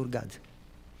 That's your God.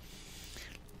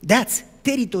 That's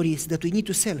territories that we need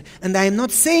to sell. And I am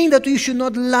not saying that we should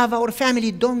not love our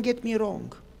family. Don't get me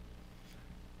wrong.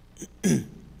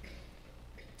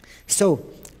 So,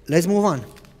 let's move on.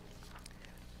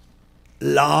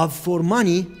 Love for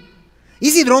money.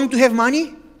 Is it wrong to have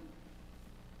money?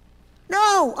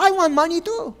 No, I want money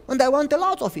too. And I want a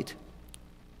lot of it.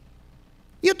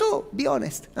 You too, be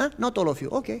honest. Huh? Not all of you.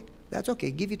 Okay, that's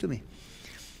okay. Give it to me.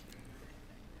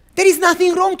 There is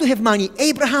nothing wrong to have money.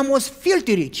 Abraham was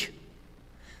filthy rich.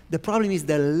 The problem is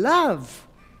the love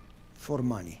for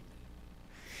money.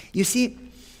 You see,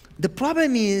 the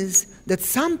problem is that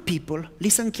some people,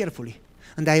 listen carefully,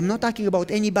 and I am not talking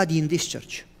about anybody in this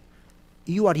church.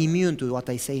 You are immune to what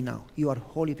I say now. You are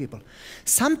holy people.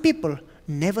 Some people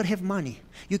never have money.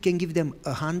 You can give them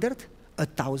 100,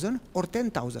 1,000, or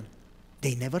 10,000.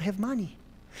 They never have money.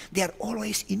 They are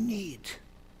always in need.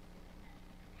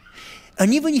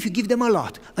 And even if you give them a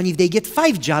lot, and if they get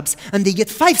 5 jobs, and they get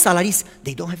 5 salaries,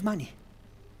 they don't have money.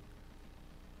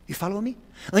 You follow me?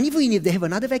 And even if they have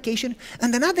another vacation,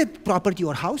 and another property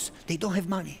or house, they don't have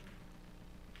money.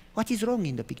 What is wrong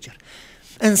in the picture?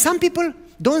 And some people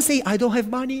don't say, I don't have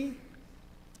money.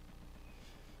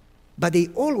 But they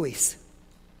always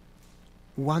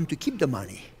want to keep the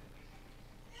money.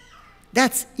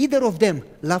 That's either of them,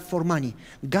 love for money.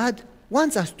 God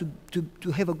wants us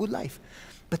to have a good life.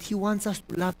 But he wants us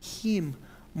to love him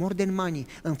more than money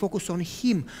and focus on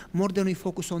him more than we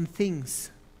focus on things.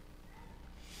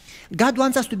 God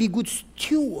wants us to be good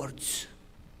stewards.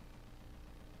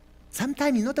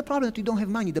 Sometimes it's not the problem that we don't have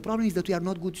money. The problem is that we are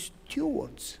not good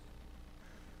stewards.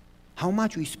 How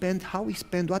much we spend, how we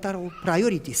spend, what are our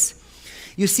priorities.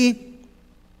 You see,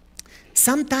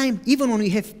 sometimes even when we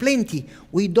have plenty,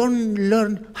 we don't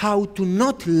learn how to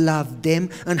not love them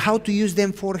and how to use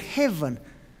them for heaven.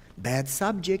 Bad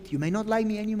subject, you may not like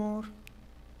me anymore.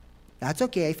 That's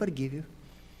okay, I forgive you.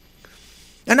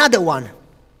 Another one.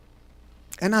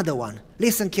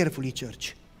 Listen carefully,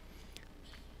 church.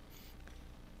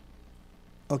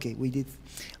 Okay, we did.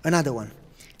 Another one.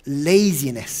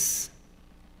 Laziness.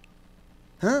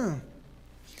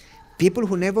 People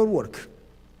who never work.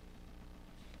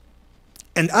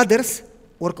 And others,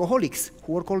 workaholics,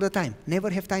 who work all the time.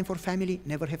 Never have time for family,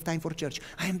 never have time for church.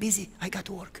 I am busy, I got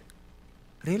to work.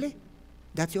 Really?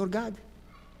 That's your God?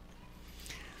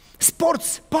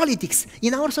 Sports, politics.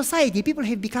 In our society, people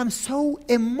have become so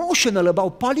emotional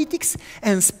about politics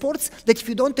and sports that if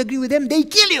you don't agree with them, they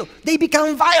kill you. They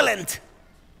become violent.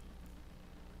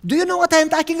 Do you know what I am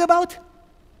talking about?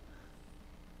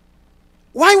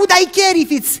 Why would I care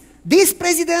if it's this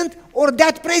president or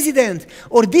that president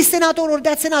or this senator or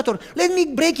that senator? Let me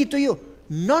break it to you.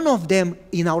 None of them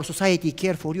in our society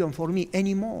care for you and for me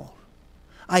anymore.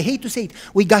 I hate to say it.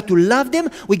 We got to love them.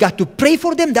 We got to pray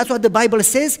for them. That's what the Bible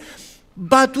says.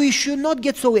 But we should not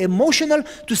get so emotional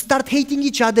to start hating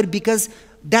each other because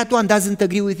that one doesn't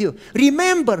agree with you.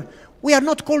 Remember, we are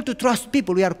not called to trust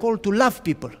people. We are called to love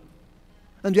people.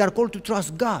 And we are called to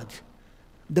trust God.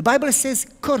 The Bible says,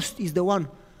 cursed is the one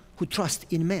who trusts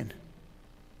in men.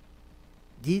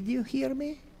 Did you hear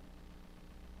me?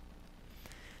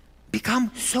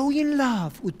 Become so in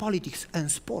love with politics and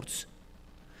sports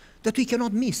that we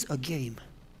cannot miss a game.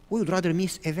 We would rather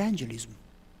miss evangelism.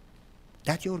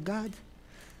 That's your God?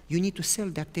 You need to sell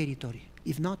that territory.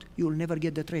 If not, you will never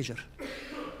get the treasure.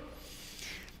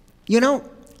 You know,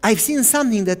 I've seen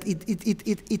something that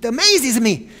it amazes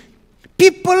me.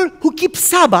 People who keep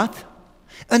Sabbath,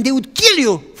 and they would kill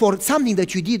you for something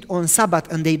that you did on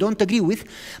Sabbath and they don't agree with,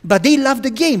 but they love the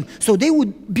game. So they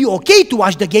would be okay to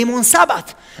watch the game on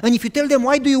Sabbath. And if you tell them,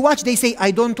 why do you watch? They say,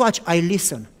 I don't watch, I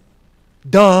listen.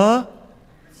 Duh.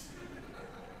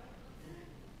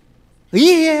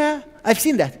 Yeah, I've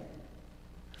seen that.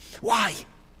 Why?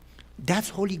 That's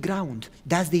holy ground.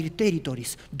 That's their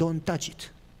territories. Don't touch it.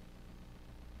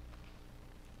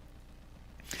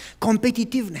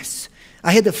 Competitiveness.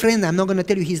 I had a friend, I'm not going to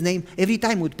tell you his name, every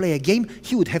time we would play a game,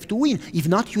 he would have to win. If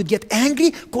not, he would get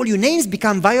angry, call you names,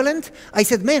 become violent. I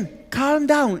said, man, calm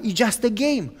down, it's just a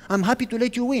game. I'm happy to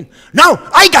let you win. No,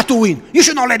 I got to win. You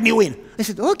should not let me win. I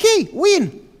said, okay,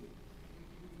 win.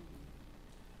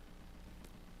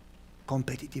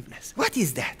 Competitiveness. What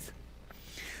is that?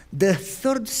 The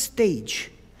third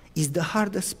stage is the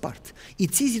hardest part.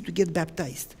 It's easy to get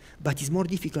baptized, but it's more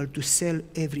difficult to sell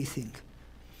everything.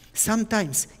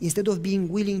 Sometimes, instead of being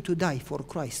willing to die for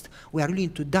Christ, we are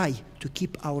willing to die to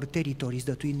keep our territories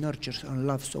that we nurture and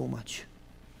love so much.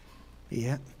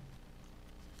 Yeah.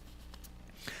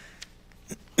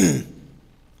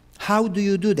 How do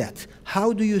you do that?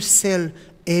 How do you sell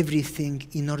everything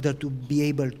in order to be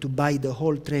able to buy the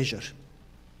whole treasure?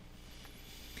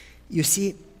 You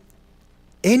see,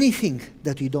 anything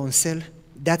that we don't sell,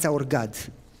 that's our God.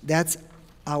 That's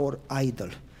our idol.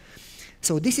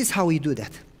 So this is how we do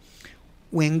that.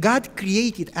 When God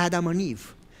created Adam and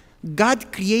Eve,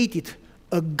 God created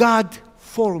a God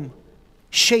form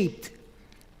shaped,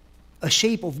 a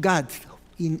shape of God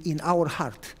in our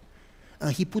heart.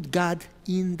 And he put God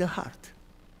in the heart.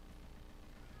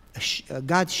 A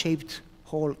God-shaped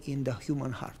hole in the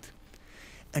human heart.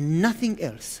 And nothing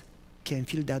else can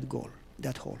fill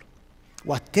that hole.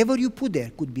 Whatever you put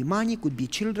there, could be money, could be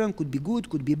children, could be good,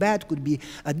 could be bad, could be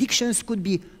addictions, could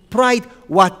be pride.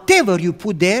 Whatever you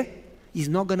put there is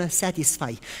not going to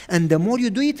satisfy. And the more you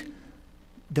do it,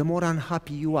 the more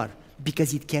unhappy you are,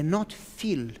 because it cannot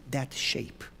fill that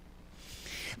shape.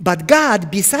 But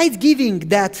God, besides giving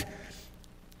that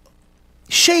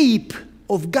shape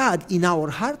of God in our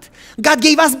heart, God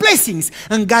gave us blessings,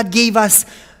 and God gave us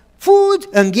food,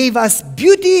 and gave us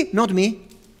beauty, not me,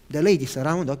 the ladies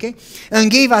around, okay?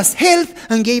 And gave us health,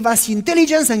 and gave us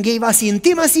intelligence, and gave us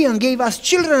intimacy, and gave us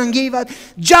children, and gave us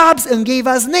jobs, and gave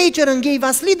us nature, and gave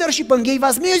us leadership, and gave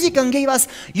us music, and gave us,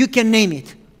 you can name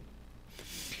it.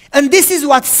 And this is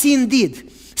what sin did.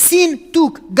 Sin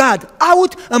took God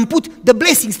out and put the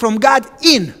blessings from God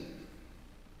in.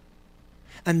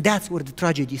 And that's where the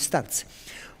tragedy starts.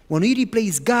 When we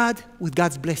replace God with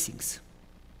God's blessings,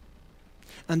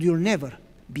 and you'll never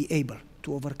be able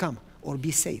to overcome or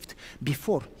be saved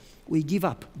before we give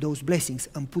up those blessings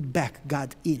and put back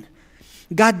God in.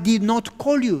 God did not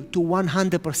call you to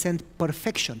 100%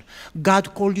 perfection.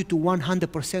 God called you to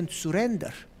 100%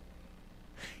 surrender.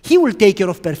 He will take care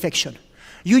of perfection.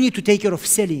 You need to take care of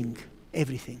selling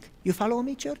everything. You follow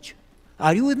me, church?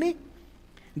 Are you with me?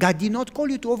 God did not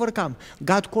call you to overcome.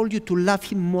 God called you to love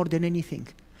Him more than anything.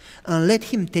 And let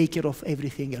Him take care of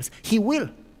everything else. He will.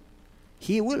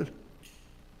 He will.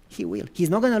 He will. He's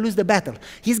not going to lose the battle.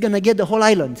 He's going to get the whole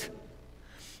island.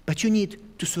 But you need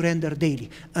to surrender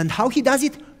daily. And how He does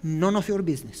it? None of your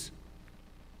business.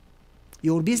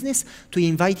 Your business to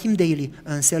invite Him daily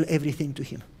and sell everything to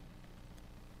Him.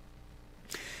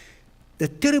 The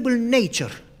terrible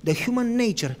nature, the human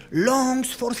nature,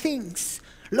 longs for things,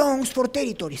 longs for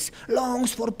territories,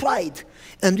 longs for pride.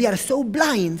 And we are so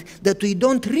blind that we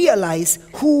don't realize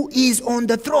who is on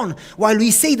the throne. While we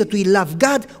say that we love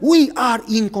God, we are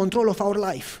in control of our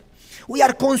life. We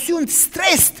are consumed,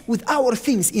 stressed with our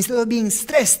things instead of being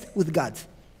stressed with God.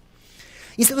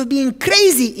 Instead of being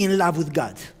crazy in love with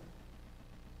God.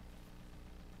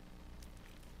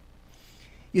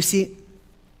 You see,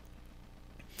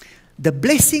 the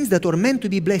blessings that were meant to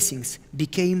be blessings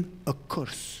became a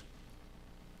curse.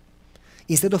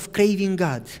 Instead of craving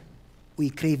God, we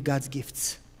crave God's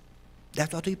gifts.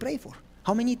 That's what we pray for.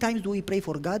 How many times do we pray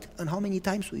for God, and how many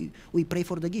times we pray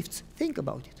for the gifts? Think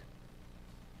about it.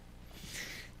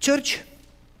 Church,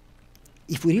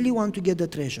 if we really want to get the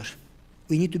treasure,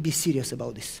 we need to be serious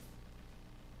about this.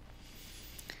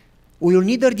 We will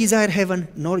neither desire heaven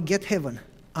nor get heaven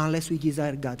unless we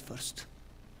desire God first.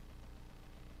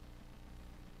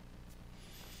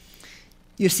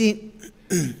 You see,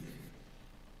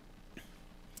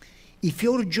 if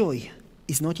your joy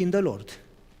is not in the Lord,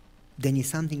 then it's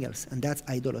something else, and that's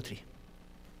idolatry.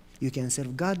 You can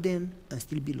serve God then and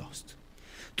still be lost.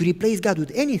 To replace God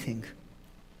with anything,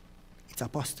 it's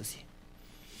apostasy.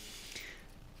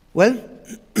 Well,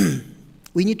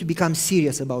 we need to become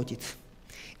serious about it.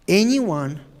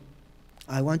 Anyone,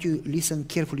 I want you to listen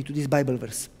carefully to this Bible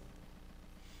verse.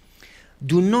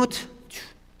 Do not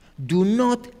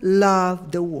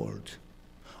love the world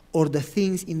or the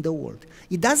things in the world.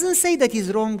 It doesn't say that it's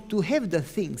wrong to have the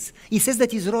things. It says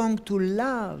that it's wrong to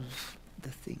love the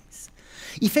things.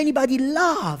 If anybody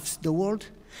loves the world,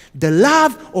 the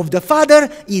love of the Father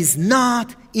is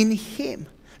not in him.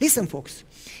 Listen, folks.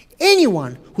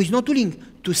 Anyone who is not willing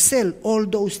to sell all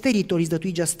those territories that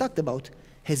we just talked about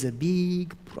has a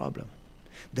big problem.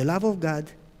 The love of God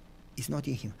is not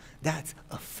in him. That's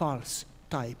a false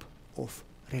type of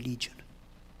religion.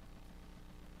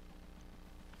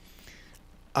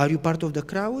 Are you part of the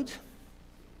crowd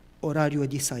or are you a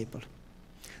disciple?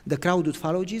 The crowd would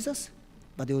follow Jesus,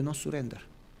 but they would not surrender.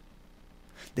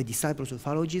 The disciples would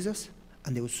follow Jesus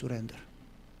and they would surrender.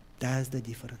 That's the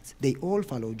difference. They all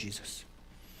follow Jesus.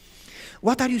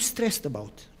 What are you stressed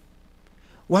about?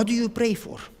 What do you pray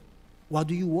for? What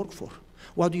do you work for?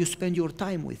 What do you spend your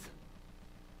time with?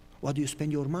 What do you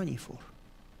spend your money for?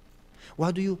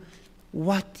 What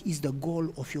is the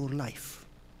goal of your life?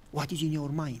 What is in your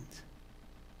mind?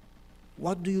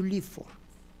 What do you live for?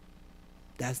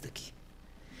 That's the key.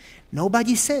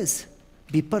 Nobody says,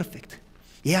 be perfect.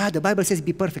 Yeah, the Bible says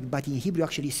be perfect, but in Hebrew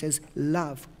actually says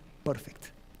love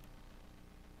perfect.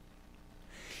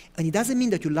 And it doesn't mean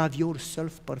that you love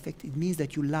yourself perfect. It means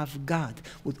that you love God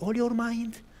with all your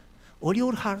mind, all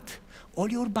your heart, all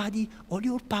your body, all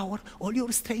your power, all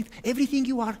your strength, everything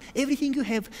you are, everything you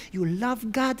have. You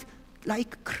love God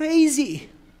like crazy.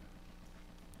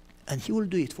 And he will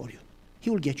do it for you. He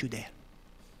will get you there.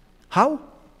 How?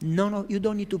 No, you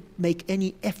don't need to make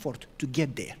any effort to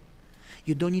get there.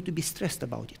 You don't need to be stressed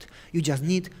about it. You just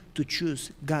need to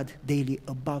choose God daily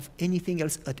above anything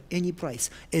else at any price,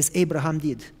 as Abraham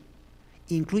did,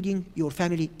 including your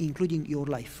family, including your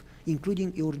life,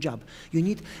 including your job.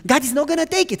 God is not going to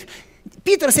take it.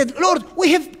 Peter said, Lord,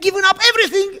 we have given up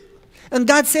everything. And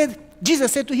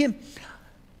Jesus said to him,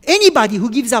 anybody who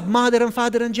gives up mother and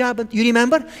father and job, you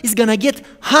remember, is going to get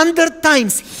 100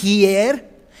 times here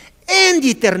and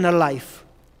eternal life.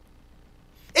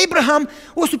 Abraham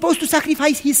was supposed to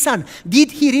sacrifice his son.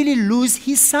 Did he really lose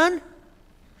his son?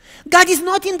 God is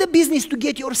not in the business to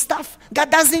get your stuff. God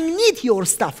doesn't need your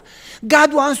stuff.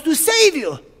 God wants to save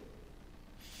you.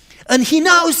 And he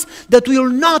knows that we will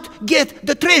not get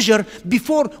the treasure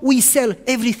before we sell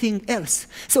everything else.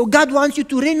 So God wants you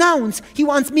to renounce. He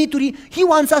wants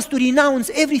us to renounce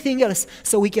everything else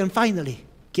so we can finally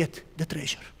get the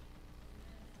treasure.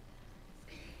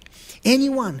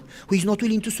 Anyone who is not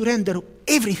willing to surrender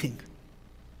everything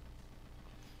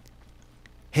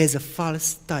has a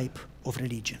false type of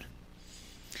religion.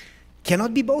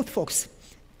 Cannot be both, folks.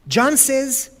 John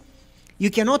says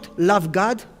you cannot love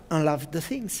God and love the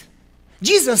things.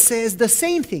 Jesus says the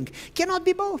same thing. Cannot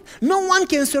be both. No one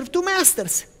can serve two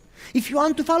masters. If you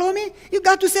want to follow me, you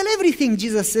got to sell everything,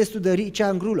 Jesus says to the rich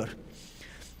young ruler.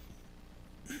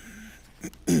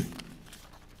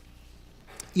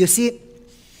 You see,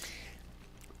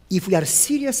 if we are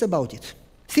serious about it,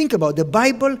 think about it. The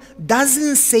Bible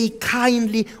doesn't say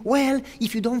kindly, well,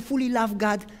 if you don't fully love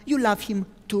God, you love him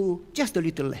too, just a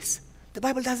little less. The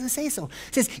Bible doesn't say so.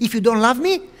 It says, if you don't love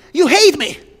me, you hate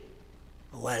me.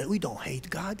 Well, we don't hate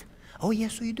God. Oh,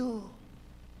 yes, we do.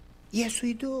 Yes,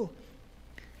 we do.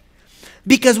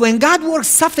 Because when God works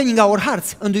softening our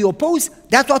hearts and we oppose,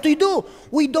 that's what we do.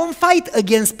 We don't fight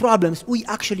against problems. We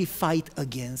actually fight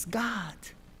against God.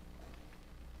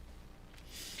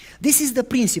 This is the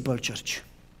principle, church.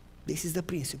 This is the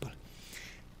principle.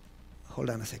 Hold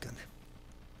on a second.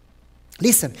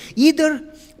 Listen,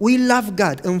 either we love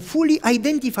God and fully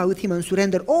identify with him and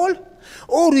surrender all,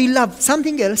 or we love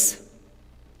something else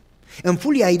and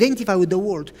fully identify with the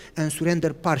world and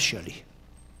surrender partially.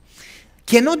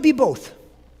 Cannot be both.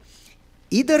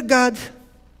 Either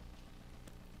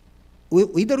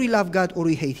we love God or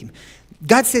we hate him.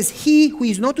 God says, he who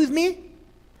is not with me,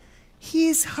 he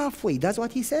is halfway. That's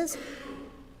what he says.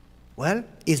 Well,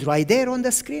 it's right there on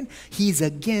the screen. He is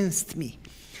against me.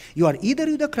 You are either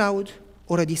with the crowd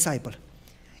or a disciple.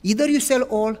 Either you sell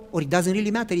all, or it doesn't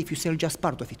really matter if you sell just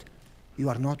part of it. You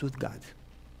are not with God.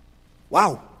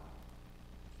 Wow.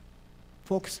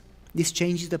 Folks, this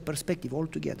changes the perspective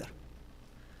altogether.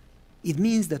 It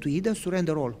means that we either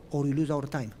surrender all or we lose our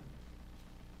time.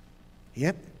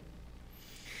 Yep.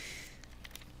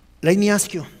 Let me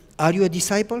ask you, are you a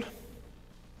disciple?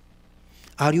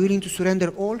 Are you willing to surrender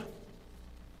all?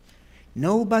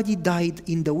 Nobody died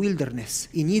in the wilderness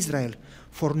in Israel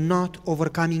for not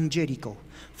overcoming Jericho,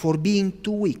 for being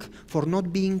too weak, for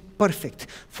not being perfect,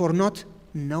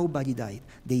 nobody died.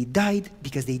 They died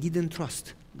because they didn't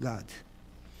trust God.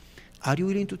 Are you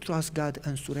willing to trust God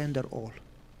and surrender all?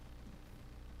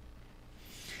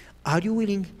 Are you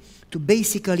willing to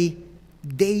basically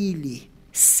daily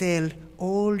sell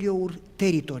all your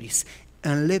territories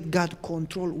and let God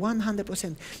control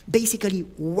 100%? Basically,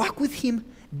 walk with him,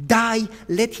 die,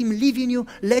 let him live in you,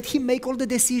 let him make all the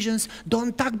decisions.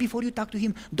 Don't talk before you talk to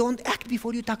him. Don't act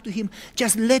before you talk to him.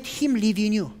 Just let him live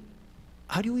in you.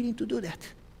 Are you willing to do that?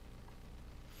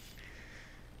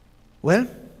 Well,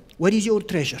 where is your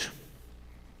treasure?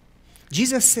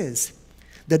 Jesus says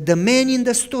that the man in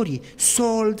the story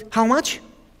sold how much?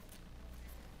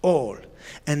 All.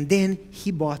 And then he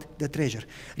bought the treasure.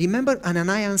 Remember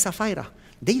Ananias and Sapphira?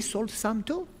 They sold some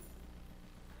too,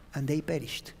 and they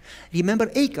perished.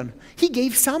 Remember Achan? He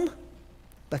gave some,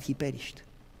 but he perished.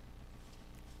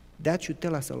 That should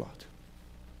tell us a lot.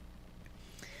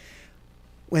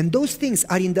 When those things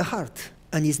are in the heart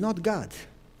and is not God,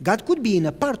 God could be in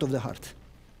a part of the heart,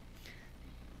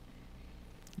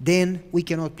 then we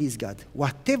cannot please God.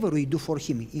 Whatever we do for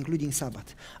Him, including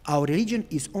Sabbath, our religion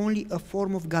is only a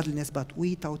form of godliness, but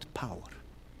without power.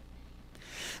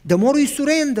 The more we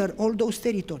surrender all those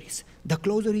territories, the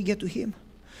closer we get to Him,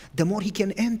 the more He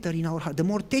can enter in our heart, the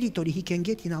more territory He can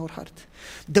get in our heart.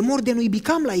 The more then we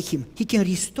become like Him, He can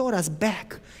restore us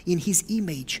back in His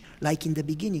image, like in the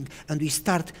beginning, and we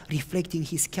start reflecting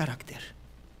His character.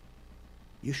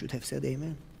 You should have said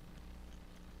amen.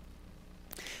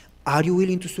 Are you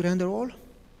willing to surrender all?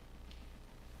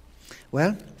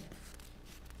 Well,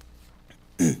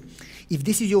 if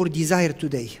this is your desire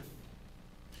today,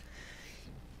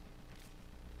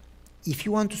 if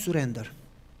you want to surrender,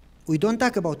 we don't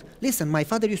talk about, listen, my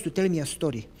father used to tell me a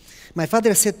story. My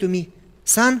father said to me,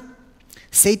 son,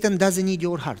 Satan doesn't need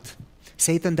your heart.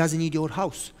 Satan doesn't need your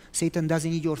house. Satan doesn't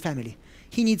need your family.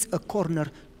 He needs a corner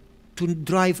to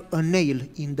drive a nail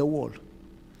in the wall.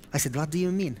 I said, what do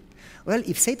you mean? Well,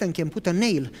 if Satan can put a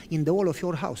nail in the wall of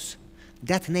your house,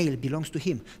 that nail belongs to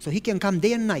him. So he can come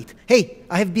day and night. Hey,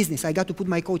 I have business. I got to put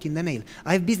my coat in the nail.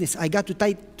 I have business. I got to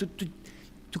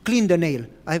clean the nail.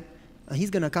 And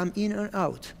he's going to come in and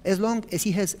out as long as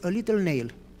he has a little nail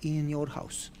in your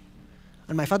house.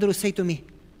 And my father would say to me,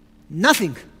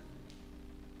 nothing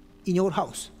in your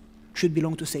house should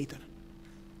belong to Satan,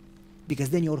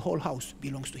 because then your whole house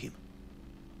belongs to him.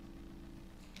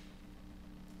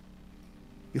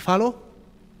 You follow?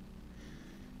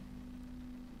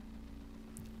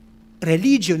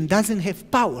 Religion doesn't have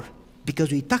power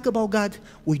because we talk about God,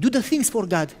 we do the things for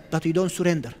God, but we don't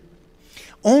surrender.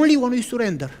 Only when we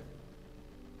surrender,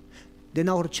 then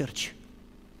our church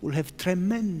will have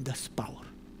tremendous power.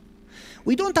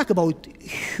 We don't talk about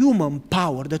human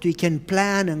power that we can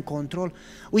plan and control.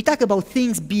 We talk about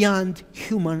things beyond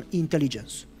human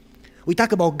intelligence. We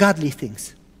talk about godly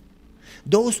things.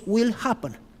 Those will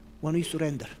happen when we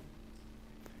surrender.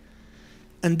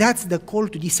 And that's the call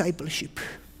to discipleship.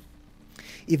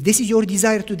 If this is your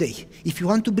desire today, if you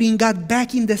want to bring God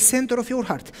back in the center of your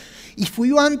heart, if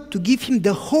we want to give Him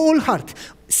the whole heart,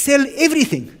 sell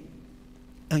everything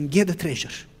and get the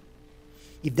treasure.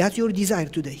 If that's your desire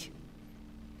today,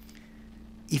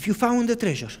 if you found the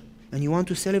treasure and you want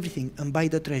to sell everything and buy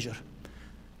the treasure,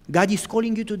 God is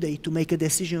calling you today to make a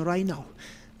decision right now.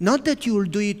 Not that you will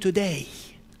do it today,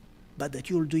 but that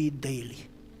you will do it daily.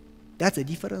 That's a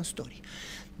different story.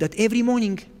 That every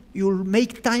morning you'll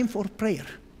make time for prayer.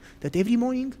 That every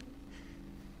morning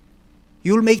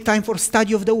you'll make time for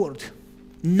study of the Word.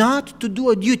 Not to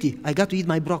do a duty, I got to eat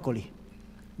my broccoli,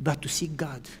 but to seek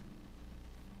God.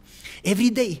 Every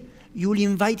day you'll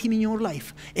invite Him in your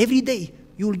life. Every day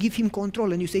you'll give Him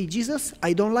control and you say, Jesus,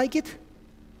 I don't like it,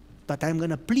 but I'm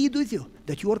going to plead with you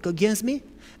that you work against me,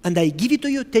 and I give it to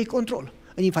you, take control.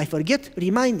 And if I forget,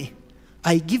 remind me.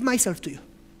 I give myself to you.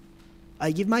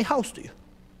 I give my house to you.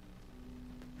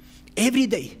 Every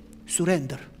day,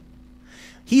 surrender.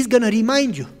 He's going to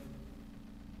remind you.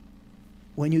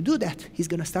 When you do that, He's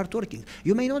going to start working.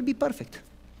 You may not be perfect.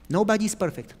 Nobody is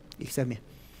perfect except me.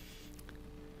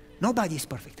 Nobody is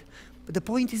perfect. But the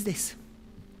point is this.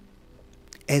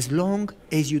 As long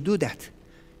as you do that,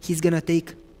 He's going to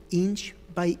take inch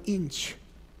by inch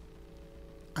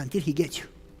until He gets you.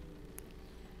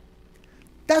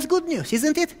 That's good news,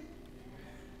 isn't it?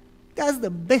 That's the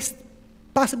best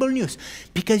possible news,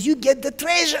 because you get the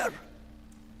treasure.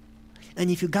 And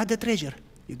if you got the treasure,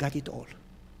 you got it all.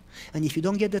 And if you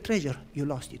don't get the treasure, you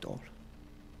lost it all.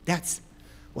 That's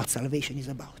what salvation is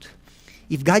about.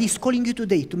 If God is calling you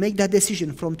today to make that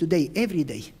decision from today, every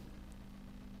day,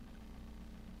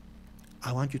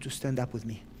 I want you to stand up with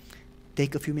me.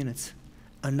 Take a few minutes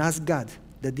and ask God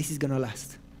that this is going to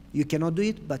last. You cannot do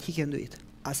it, but He can do it.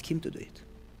 Ask Him to do it.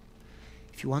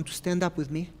 If you want to stand up with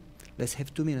me, let's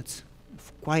have 2 minutes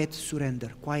of quiet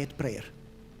surrender, quiet prayer.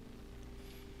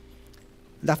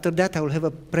 And after that, I will have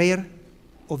a prayer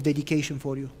of dedication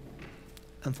for you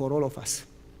and for all of us.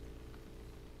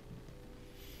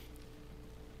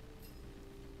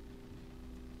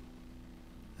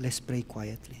 Let's pray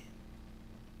quietly.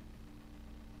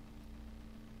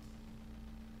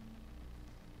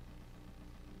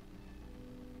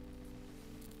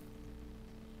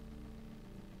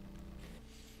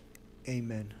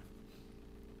 Amen.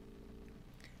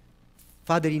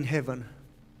 Father in heaven,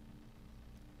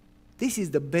 This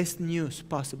is the best news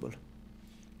possible.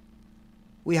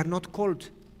 We are not called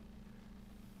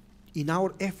in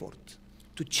our effort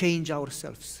to change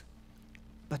ourselves,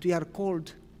 but we are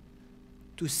called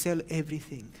to sell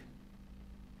everything.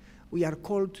 We are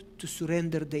called to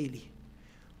surrender daily.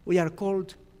 We are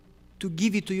called to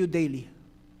give it to you daily,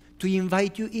 to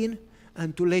invite you in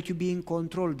and to let you be in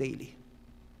control daily.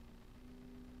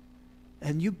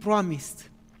 And you promised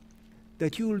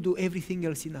that you will do everything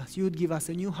else in us. You will give us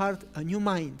a new heart, a new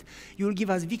mind. You will give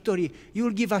us victory. You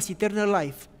will give us eternal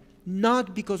life,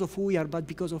 not because of who we are, but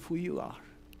because of who you are.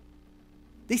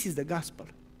 This is the gospel.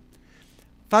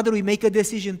 Father, we make a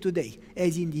decision today,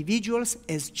 as individuals,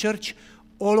 as church,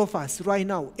 all of us right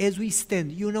now, as we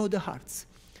stand, you know the hearts.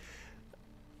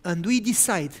 And we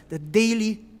decide that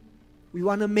daily we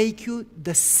want to make you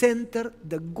the center,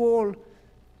 the goal,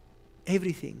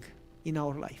 everything in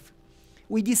our life.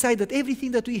 We decide that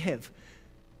everything that we have,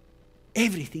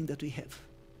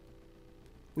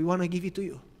 we want to give it to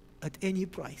you at any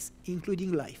price,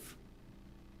 including life.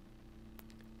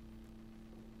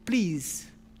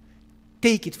 Please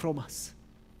take it from us,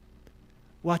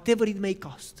 whatever it may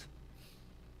cost.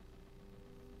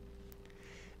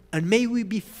 And may we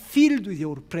be filled with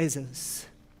your presence.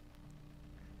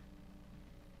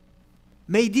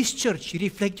 May this church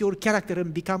reflect your character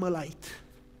and become a light.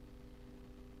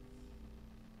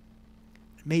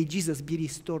 May Jesus be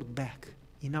restored back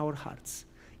in our hearts,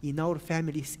 in our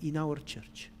families, in our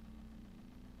church.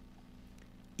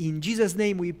 In Jesus'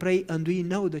 name we pray, and we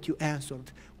know that you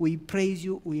answered. We praise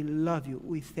you, we love you,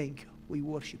 we thank you, we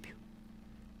worship you.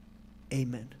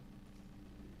 Amen.